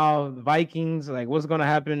Sauce, now the Vikings. Like, what's gonna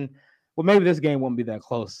happen? Well, maybe this game won't be that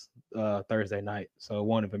close Thursday night, so it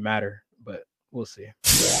won't even matter. But we'll see.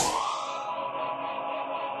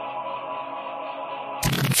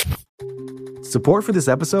 Support for this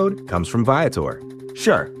episode comes from Viator.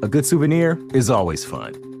 Sure, a good souvenir is always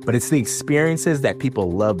fun, but it's the experiences that people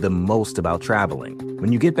love the most about traveling.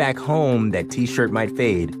 When you get back home, that t-shirt might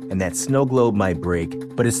fade and that snow globe might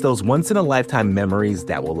break, but it's those once-in-a-lifetime memories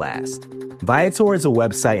that will last. Viator is a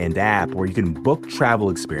website and app where you can book travel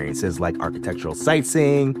experiences like architectural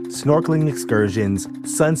sightseeing, snorkeling excursions,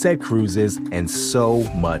 sunset cruises, and so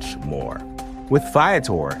much more. With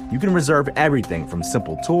Viator, you can reserve everything from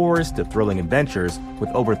simple tours to thrilling adventures with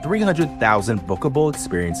over 300,000 bookable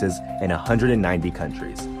experiences in 190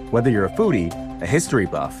 countries. Whether you're a foodie, a history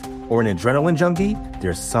buff, or an adrenaline junkie,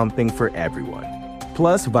 there's something for everyone.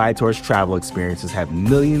 Plus, Viator's travel experiences have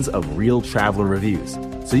millions of real traveler reviews,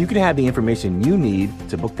 so you can have the information you need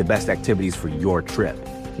to book the best activities for your trip.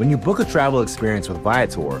 When you book a travel experience with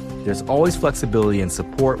Viator, there's always flexibility and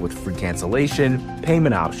support with free cancellation,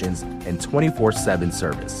 payment options, and 24/7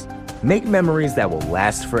 service. Make memories that will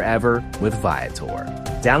last forever with Viator.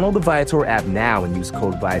 Download the Viator app now and use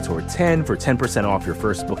code Viator10 for 10% off your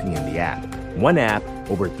first booking in the app. One app,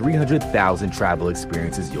 over 300,000 travel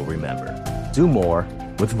experiences you'll remember. Do more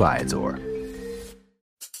with Viator.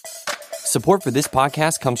 Support for this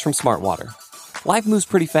podcast comes from Smartwater. Life moves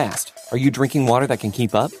pretty fast. Are you drinking water that can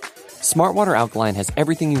keep up? Smartwater Alkaline has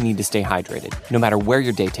everything you need to stay hydrated, no matter where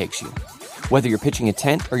your day takes you. Whether you're pitching a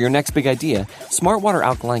tent or your next big idea, Smartwater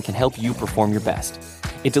Alkaline can help you perform your best.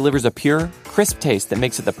 It delivers a pure, crisp taste that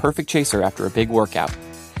makes it the perfect chaser after a big workout.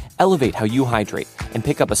 Elevate how you hydrate and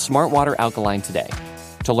pick up a Smartwater Alkaline today.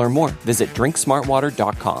 To learn more, visit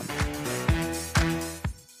drinksmartwater.com.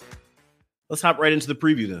 Let's hop right into the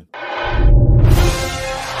preview then.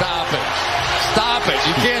 Stop it. Stop it.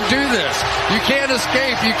 You can't do this. You can't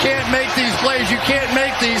escape. You can't make these plays. You can't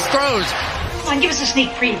make these throws. Come on, give us a sneak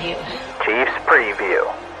preview. Chiefs preview.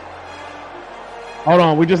 Hold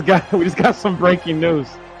on, we just got some breaking news.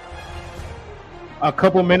 A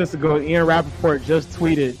couple minutes ago, Ian Rappaport just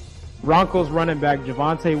tweeted, Broncos running back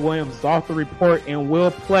Javonte Williams is off the report and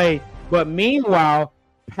will play. But meanwhile,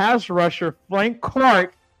 pass rusher Frank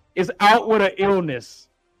Clark is out with an illness.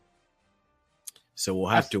 So we'll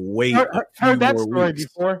have to wait. Heard that story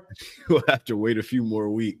before. We'll have to wait a few more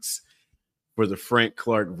weeks for the Frank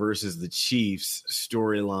Clark versus the Chiefs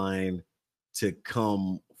storyline to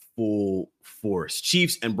come full force.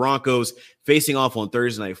 Chiefs and Broncos facing off on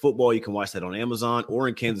Thursday Night Football. You can watch that on Amazon or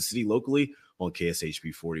in Kansas City locally on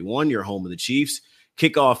KSHP 41. Your home of the Chiefs.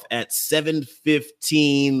 Kickoff at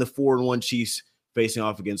 7:15. The 4-1 Chiefs facing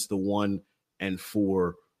off against the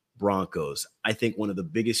 1-4 Broncos. I think one of the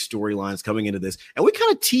biggest storylines coming into this, and we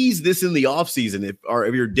kind of teased this in the offseason. If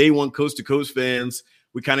you're day one Coast to Coast fans,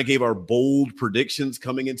 we kind of gave our bold predictions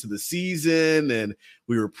coming into the season, and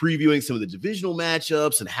we were previewing some of the divisional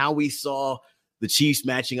matchups and how we saw the Chiefs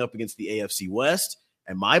matching up against the AFC West.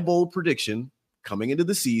 And my bold prediction coming into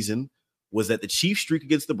the season was that the Chiefs streak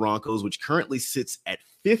against the Broncos, which currently sits at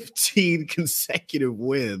 15 consecutive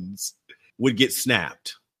wins, would get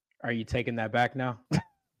snapped. Are you taking that back now?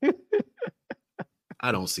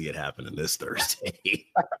 I don't see it happening this Thursday.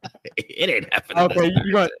 It ain't happening. Okay,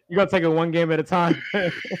 you're gonna take it one game at a time.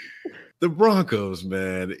 The Broncos,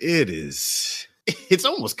 man, it's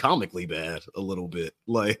almost comically bad a little bit.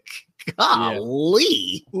 Like,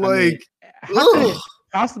 golly. Yeah. Like, how could it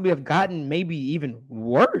possibly have gotten maybe even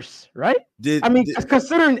worse, right?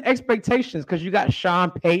 Considering expectations, because you got Sean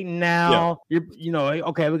Payton now. Yeah.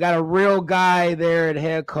 We got a real guy there at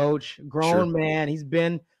head coach, grown man. He's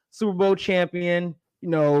been Super Bowl champion.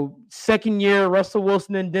 Second year, Russell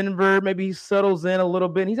Wilson in Denver. Maybe he settles in a little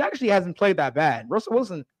bit. He actually hasn't played that bad. Russell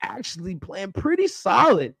Wilson actually playing pretty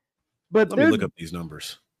solid. But let me look up these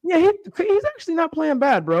numbers. Yeah, he's actually not playing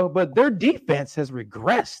bad, bro. But their defense has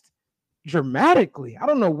regressed dramatically. I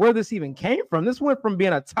don't know where this even came from. This went from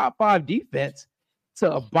being a top 5 defense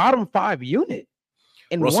to a bottom 5 unit.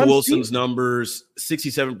 Russell Wilson's numbers: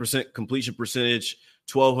 67% completion percentage,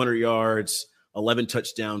 1,200 yards. 11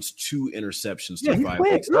 touchdowns, 2 interceptions through 5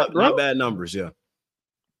 weeks. Not bad numbers, yeah.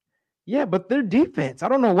 Yeah, but their defense, I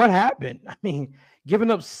don't know what happened. I mean, giving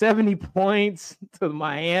up 70 points to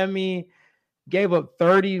Miami, gave up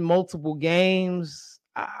 30 multiple games.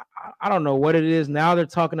 I don't know what it is. Now they're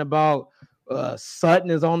talking about Sutton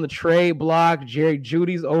is on the trade block. Jerry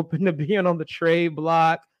Judy's open to being on the trade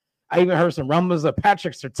block. I even heard some rumblings of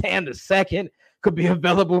Patrick Surtain II could be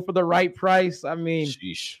available for the right price. I mean,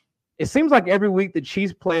 sheesh. It seems like every week the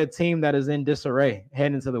Chiefs play a team that is in disarray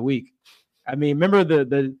heading into the week. I mean, remember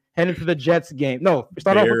the heading to the Jets game? No,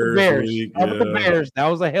 start off with the Bears. With the Bears. That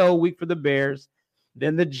was a hell week for the Bears.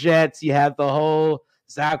 Then the Jets. You had the whole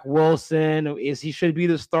Zach Wilson. He should be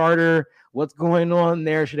the starter? What's going on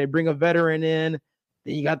there? Should they bring a veteran in?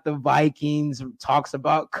 Then you got the Vikings. Talks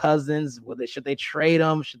about Cousins. Should they trade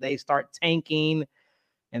him? Should they start tanking?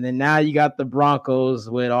 And then now you got the Broncos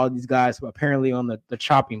with all these guys apparently on the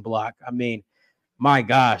chopping block. I mean, my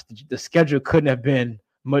gosh, the schedule couldn't have been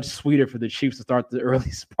much sweeter for the Chiefs to start the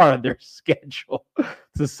earliest part of their schedule,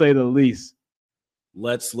 to say the least.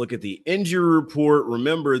 Let's look at the injury report.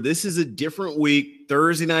 Remember, this is a different week.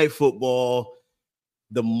 Thursday Night Football.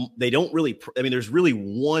 There's really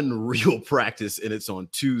one real practice, and it's on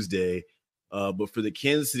Tuesday. But for the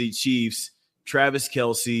Kansas City Chiefs, Travis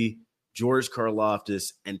Kelce, George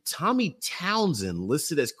Karlaftis, and Tommy Townsend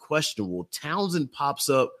listed as questionable. Townsend pops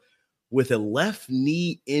up with a left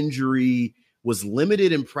knee injury, was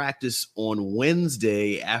limited in practice on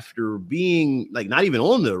Wednesday after being not even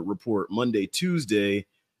on the report Monday, Tuesday.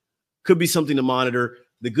 Could be something to monitor.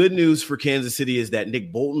 The good news for Kansas City is that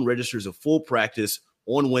Nick Bolton registers a full practice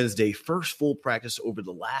on Wednesday, first full practice over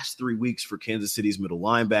the last 3 weeks for Kansas City's middle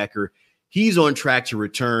linebacker. He's on track to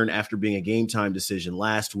return after being a game time decision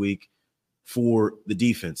last week for the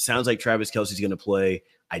defense. Sounds like Travis Kelce's going to play.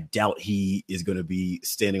 I doubt he is going to be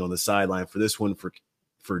standing on the sideline for this one.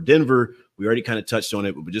 For Denver, we already kind of touched on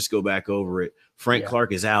it, but we'll just go back over it. Frank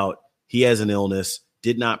Clark is out. He has an illness,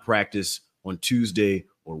 did not practice on Tuesday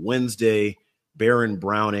or Wednesday. Baron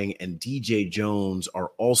Browning and DJ Jones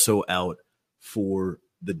are also out for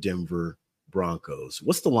the Denver Broncos.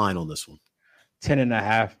 What's the line on this one?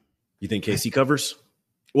 10.5. You think KC covers?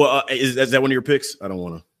 Well, is that one of your picks? I don't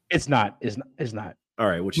want to. It's not. It's not. All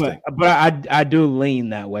right, what you think? But I do lean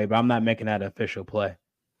that way, but I'm not making that an official play.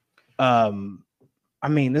 I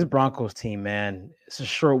mean, this Broncos team, man, it's a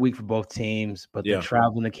short week for both teams, but they're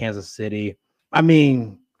traveling to Kansas City. I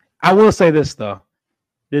mean, I will say this, though.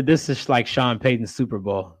 This is like Sean Payton's Super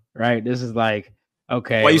Bowl, right? This is like,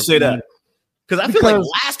 okay. Why you say that? Because I feel like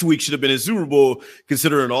last week should have been his Super Bowl,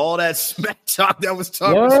 considering all that smack talk that was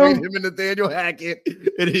talking between him and Nathaniel Hackett,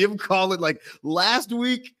 and him calling like last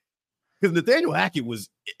week. Because Nathaniel Hackett was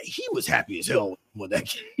happy as hell when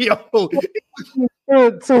that game.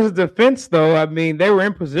 To his defense, though, I mean, they were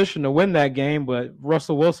in position to win that game, but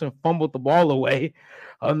Russell Wilson fumbled the ball away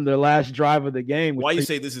on the last drive of the game. Why you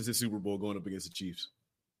say this is his Super Bowl going up against the Chiefs?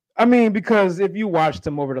 I mean, because if you watched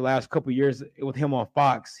him over the last couple of years with him on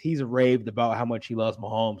Fox, he's raved about how much he loves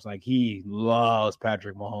Mahomes. Like, he loves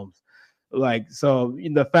Patrick Mahomes. Like, so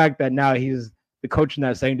the fact that now he's the coach in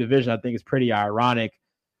that same division, I think is pretty ironic.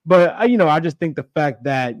 But, I just think the fact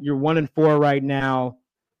that you're 1-4 right now,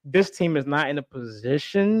 this team is not in a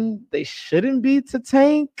position they shouldn't be to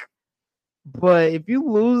tank. But if you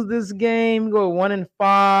lose this game, go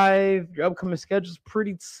 1-5, your upcoming schedule is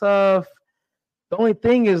pretty tough. The only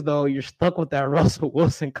thing is, though, you're stuck with that Russell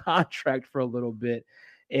Wilson contract for a little bit.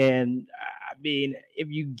 And, I mean, if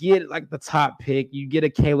you get, like, the top pick, you get a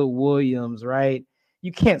Caleb Williams, right?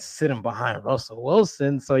 You can't sit him behind Russell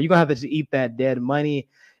Wilson. So you're going to have to just eat that dead money.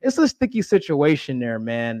 It's a sticky situation there,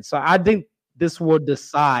 man. So I think this will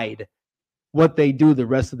decide what they do the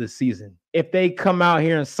rest of the season. If they come out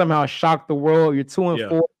here and somehow shock the world, you're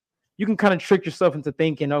 2-4, you can kind of trick yourself into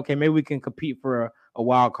thinking, okay, maybe we can compete for a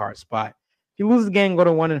wild card spot. If you lose the game, go to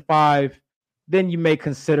 1-5, then you may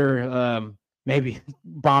consider maybe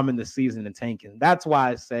bombing the season and tanking. That's why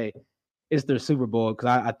I say it's their Super Bowl,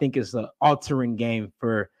 because I think it's an altering game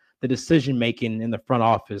for the decision-making in the front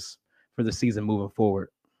office for the season moving forward.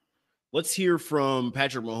 Let's hear from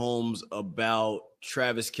Patrick Mahomes about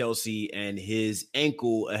Travis Kelce and his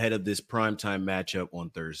ankle ahead of this primetime matchup on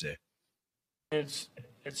Thursday. It's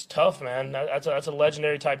tough, man. That's a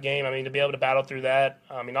legendary type game. I mean, to be able to battle through that.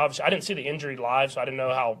 I mean, obviously, I didn't see the injury live, so I didn't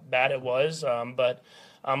know how bad it was. But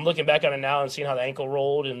I'm looking back on it now and seeing how the ankle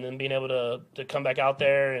rolled, and then being able to come back out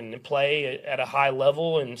there and play at a high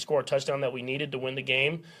level and score a touchdown that we needed to win the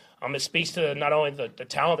game. It speaks to not only the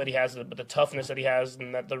talent that he has, but the toughness that he has,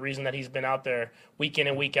 and that the reason that he's been out there week in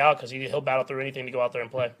and week out, because he'll battle through anything to go out there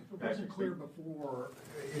and play. It wasn't clear before,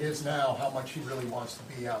 it is now, how much he really wants to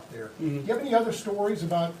be out there. Mm-hmm. Do you have any other stories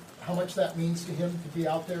about how much that means to him to be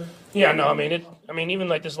out there? Yeah, no, I mean, even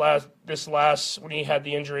like this last when he had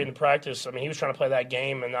the injury in the practice, I mean, he was trying to play that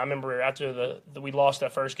game, and I remember after we lost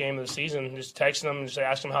that first game of the season, just texting him and just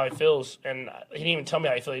asking him how he feels, and he didn't even tell me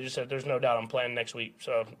how he feels. He just said, "There's no doubt I'm playing next week."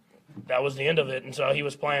 So that was the end of it, and so he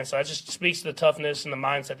was playing. So that just speaks to the toughness and the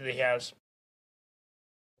mindset that he has.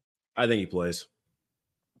 I think he plays.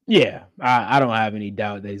 Yeah, I don't have any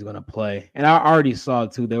doubt that he's going to play. And I already saw,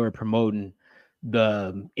 too, they were promoting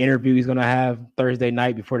the interview he's going to have Thursday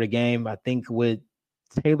night before the game, I think with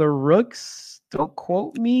Taylor Rooks. Don't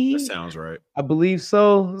quote me. That sounds right. I believe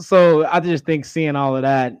so. So I just think seeing all of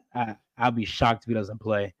that, I'll be shocked if he doesn't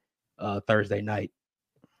play Thursday night.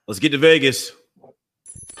 Let's get to Vegas.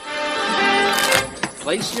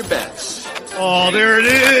 Place your bets. Oh, there it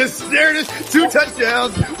is. There it is. 2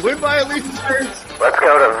 touchdowns. Win by at least 2. Let's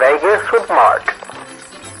go to Vegas with Mark.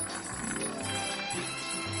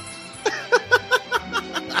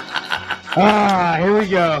 Here we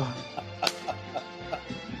go.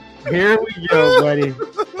 Here we go, buddy.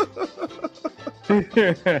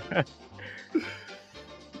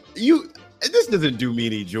 This doesn't do me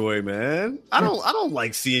any joy, man. I don't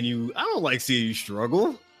like seeing you. I don't like seeing you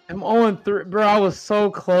struggle. I'm 0-3, bro. I was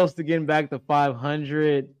so close to getting back to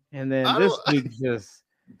 500, and then this week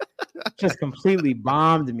just completely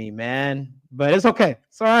bombed me, man. But it's okay.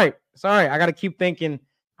 It's all right. It's all right. I got to keep thinking.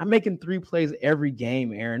 I'm making 3 plays every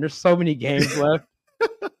game, Aaron. There's so many games left.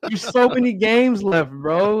 There's so many games left,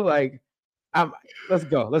 bro. Like, let's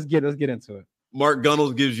go. Let's get into it. Mark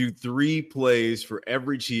Gunnels gives you 3 plays for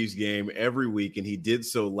every Chiefs game every week, and he did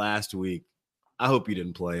so last week. I hope you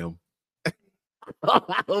didn't play him.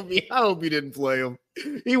 I hope you didn't play him.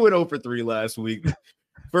 He went 0 for 3 last week.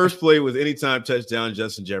 First play was anytime touchdown,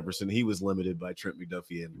 Justin Jefferson. He was limited by Trent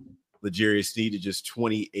McDuffie and L'Jarius Sneed to just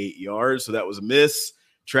 28 yards. So that was a miss.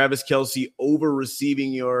 Travis Kelce over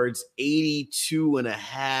receiving yards,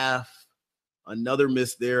 82.5. Another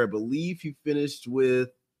miss there. I believe he finished with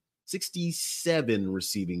 67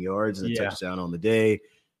 receiving yards and a touchdown on the day.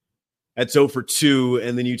 That's 0 for 2.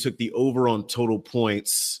 And then you took the over on total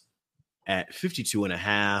points at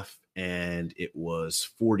 52.5, and it was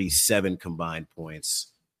 47 combined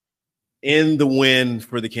points in the win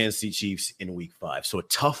for the Kansas City Chiefs in week 5. So a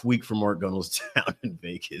tough week for Mark Gunnels down in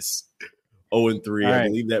Vegas. 0-3. I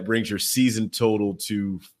believe that brings your season total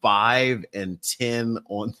to 5-10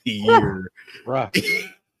 on the year. Rough.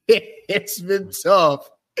 It's been tough.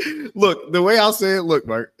 Look, the way I'll say it, look,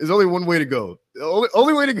 Mark, there's only one way to go. The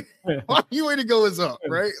only way to go is up,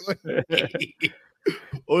 right?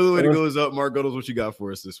 Only way to go is up. Mark Gunnels, what you got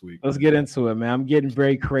for us this week? Let's get into it, man. I'm getting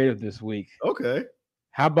very creative this week. Okay.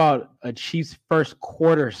 How about a Chiefs first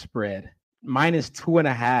quarter spread?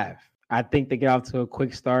 -2.5. I think they get off to a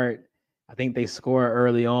quick start. I think they score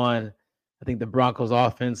early on. I think the Broncos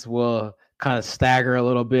offense will kind of stagger a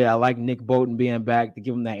little bit. I like Nick Bolton being back to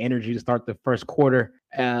give them that energy to start the first quarter.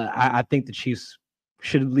 I think the Chiefs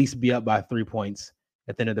should at least be up by 3 points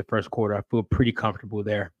at the end of the first quarter. I feel pretty comfortable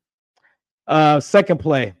there. Second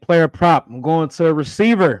play, player prop. I'm going to a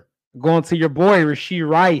receiver. I'm going to your boy, Rashee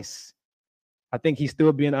Rice. I think he's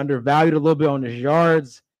still being undervalued a little bit on his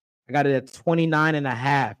yards. I got it at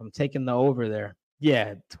 29.5. I'm taking the over there.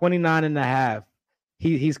 Yeah, 29.5.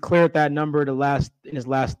 He's cleared that number in his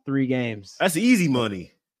last 3 games. That's easy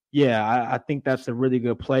money. Yeah, I think that's a really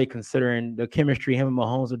good play considering the chemistry him and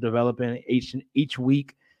Mahomes are developing each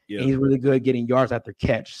week. Yeah. And he's really good getting yards after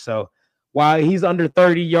catch. So while he's under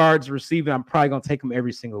 30 yards receiving, I'm probably going to take him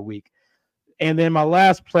every single week. And then my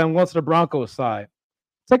last play, I'm going to the Broncos side.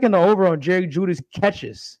 Taking the over on Jerry Jeudy's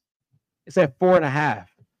catches. It's at 4.5.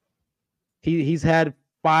 He's had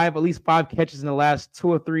at least five catches in the last 2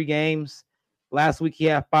 or 3 games. Last week he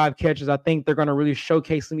had 5 catches. I think they're going to really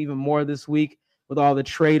showcase him even more this week with all the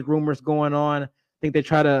trade rumors going on. I think they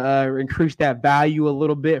try to increase that value a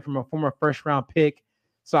little bit from a former first-round pick.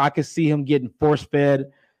 So I could see him getting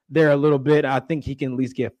force-fed there a little bit. I think he can at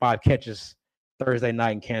least get 5 catches Thursday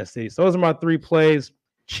night in Kansas City. So those are my 3 plays.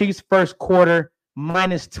 Chiefs first quarter,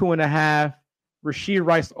 -2.5. Rashee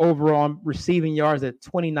Rice over on receiving yards at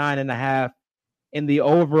 29.5. And the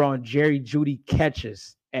over on Jerry Jeudy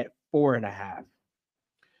catches at 4.5.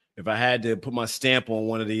 If I had to put my stamp on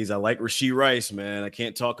one of these, I like Rashee Rice, man. I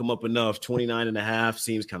can't talk him up enough. 29.5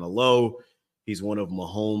 seems kind of low. He's one of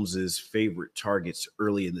Mahomes' favorite targets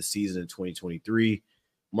early in the season in 2023.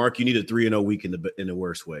 Mark, you need a 3-0 week in the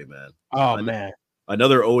worst way, man. Oh, man.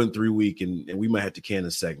 Another 0-3 week, and we might have to can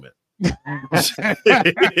the segment.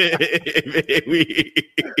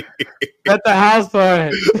 Let the house on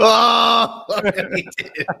it. Oh, let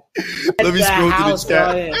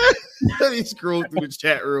me scroll through the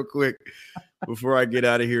chat real quick before I get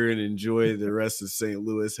out of here and enjoy the rest of St.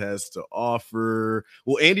 Louis has to offer.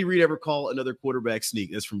 Will Andy Reid ever call another quarterback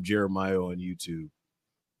sneak? That's from Jeremiah on YouTube.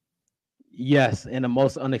 Yes, in the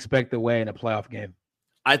most unexpected way in a playoff game.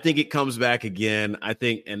 I think it comes back again. I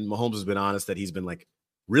think, and Mahomes has been honest that he's been like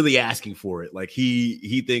really asking for it. Like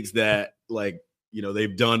he thinks that like, you know,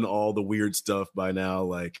 they've done all the weird stuff by now.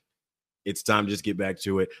 Like it's time to just get back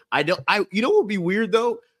to it. You know what would be weird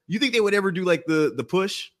though? You think they would ever do like the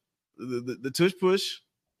push, the tush push?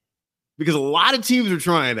 Because a lot of teams are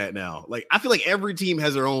trying that now. Like I feel like every team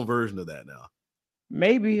has their own version of that now.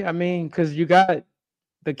 Maybe. I mean, because you got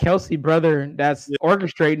the Kelce brother that's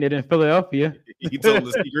orchestrating it in Philadelphia. He told him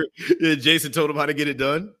the secret. Yeah, Jason told him how to get it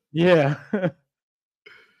done. Yeah.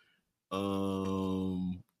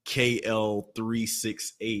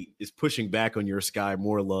 KL368 is pushing back on your Sky.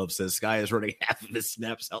 More love says Sky is running half of his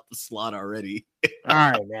snaps out the slot already. All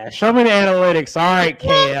right, man. Show me the analytics. All right,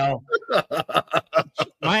 KL.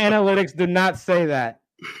 My analytics do not say that.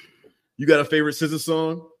 You got a favorite SZA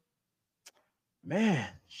song? Man,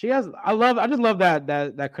 she has. I just love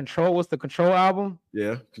that Control. What's the Control album?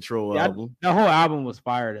 Yeah, Control album. The whole album was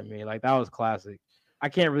fire to me. Like that was classic. I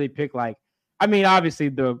can't really pick like. I mean, obviously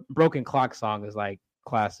the Broken Clock song is like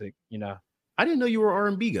classic. You know. I didn't know you were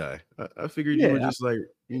R&B guy. I figured you were just like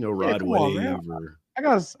Rod Wave.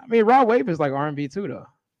 Rod Wave is like R&B too, though.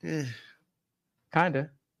 Yeah, kinda.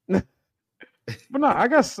 But no, I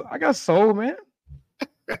got soul, man.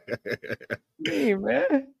 Hey,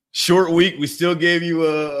 man. Short week. We still gave you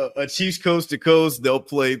a Chiefs coast to coast. They'll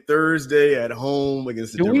play Thursday at home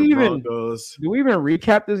against the Denver Broncos. Do we even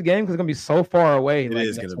recap this game? Because it's going to be so far away. It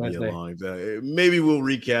is going to be a long time. Maybe we'll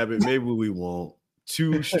recap it. Maybe we won't.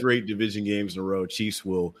 2 straight division games in a row. Chiefs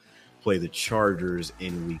will play the Chargers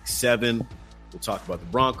in week 7. We'll talk about the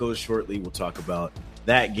Broncos shortly. We'll talk about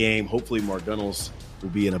that game. Hopefully, Mark Gunnels will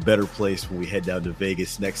be in a better place when we head down to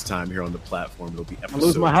Vegas next time here on the platform. It'll be I'll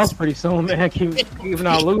lose my house pretty soon, man. Keep giving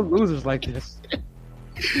out losers like this.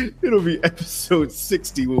 It'll be episode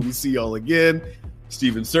 60 when we see y'all again.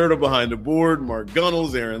 Steven Serta behind the board, Mark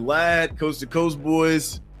Gunnels, Aaron Ladd, Coast to Coast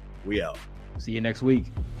boys. We out. See you next week.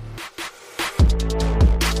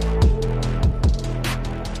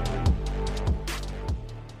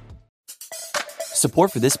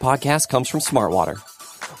 Support for this podcast comes from Smartwater.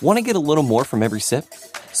 Want to get a little more from every sip?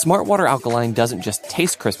 Smartwater Alkaline doesn't just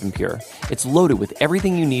taste crisp and pure. It's loaded with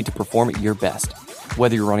everything you need to perform at your best,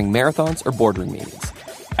 whether you're running marathons or boardroom meetings.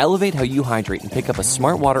 Elevate how you hydrate and pick up a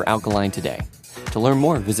Smartwater Alkaline today. To learn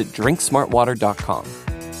more, visit drinksmartwater.com.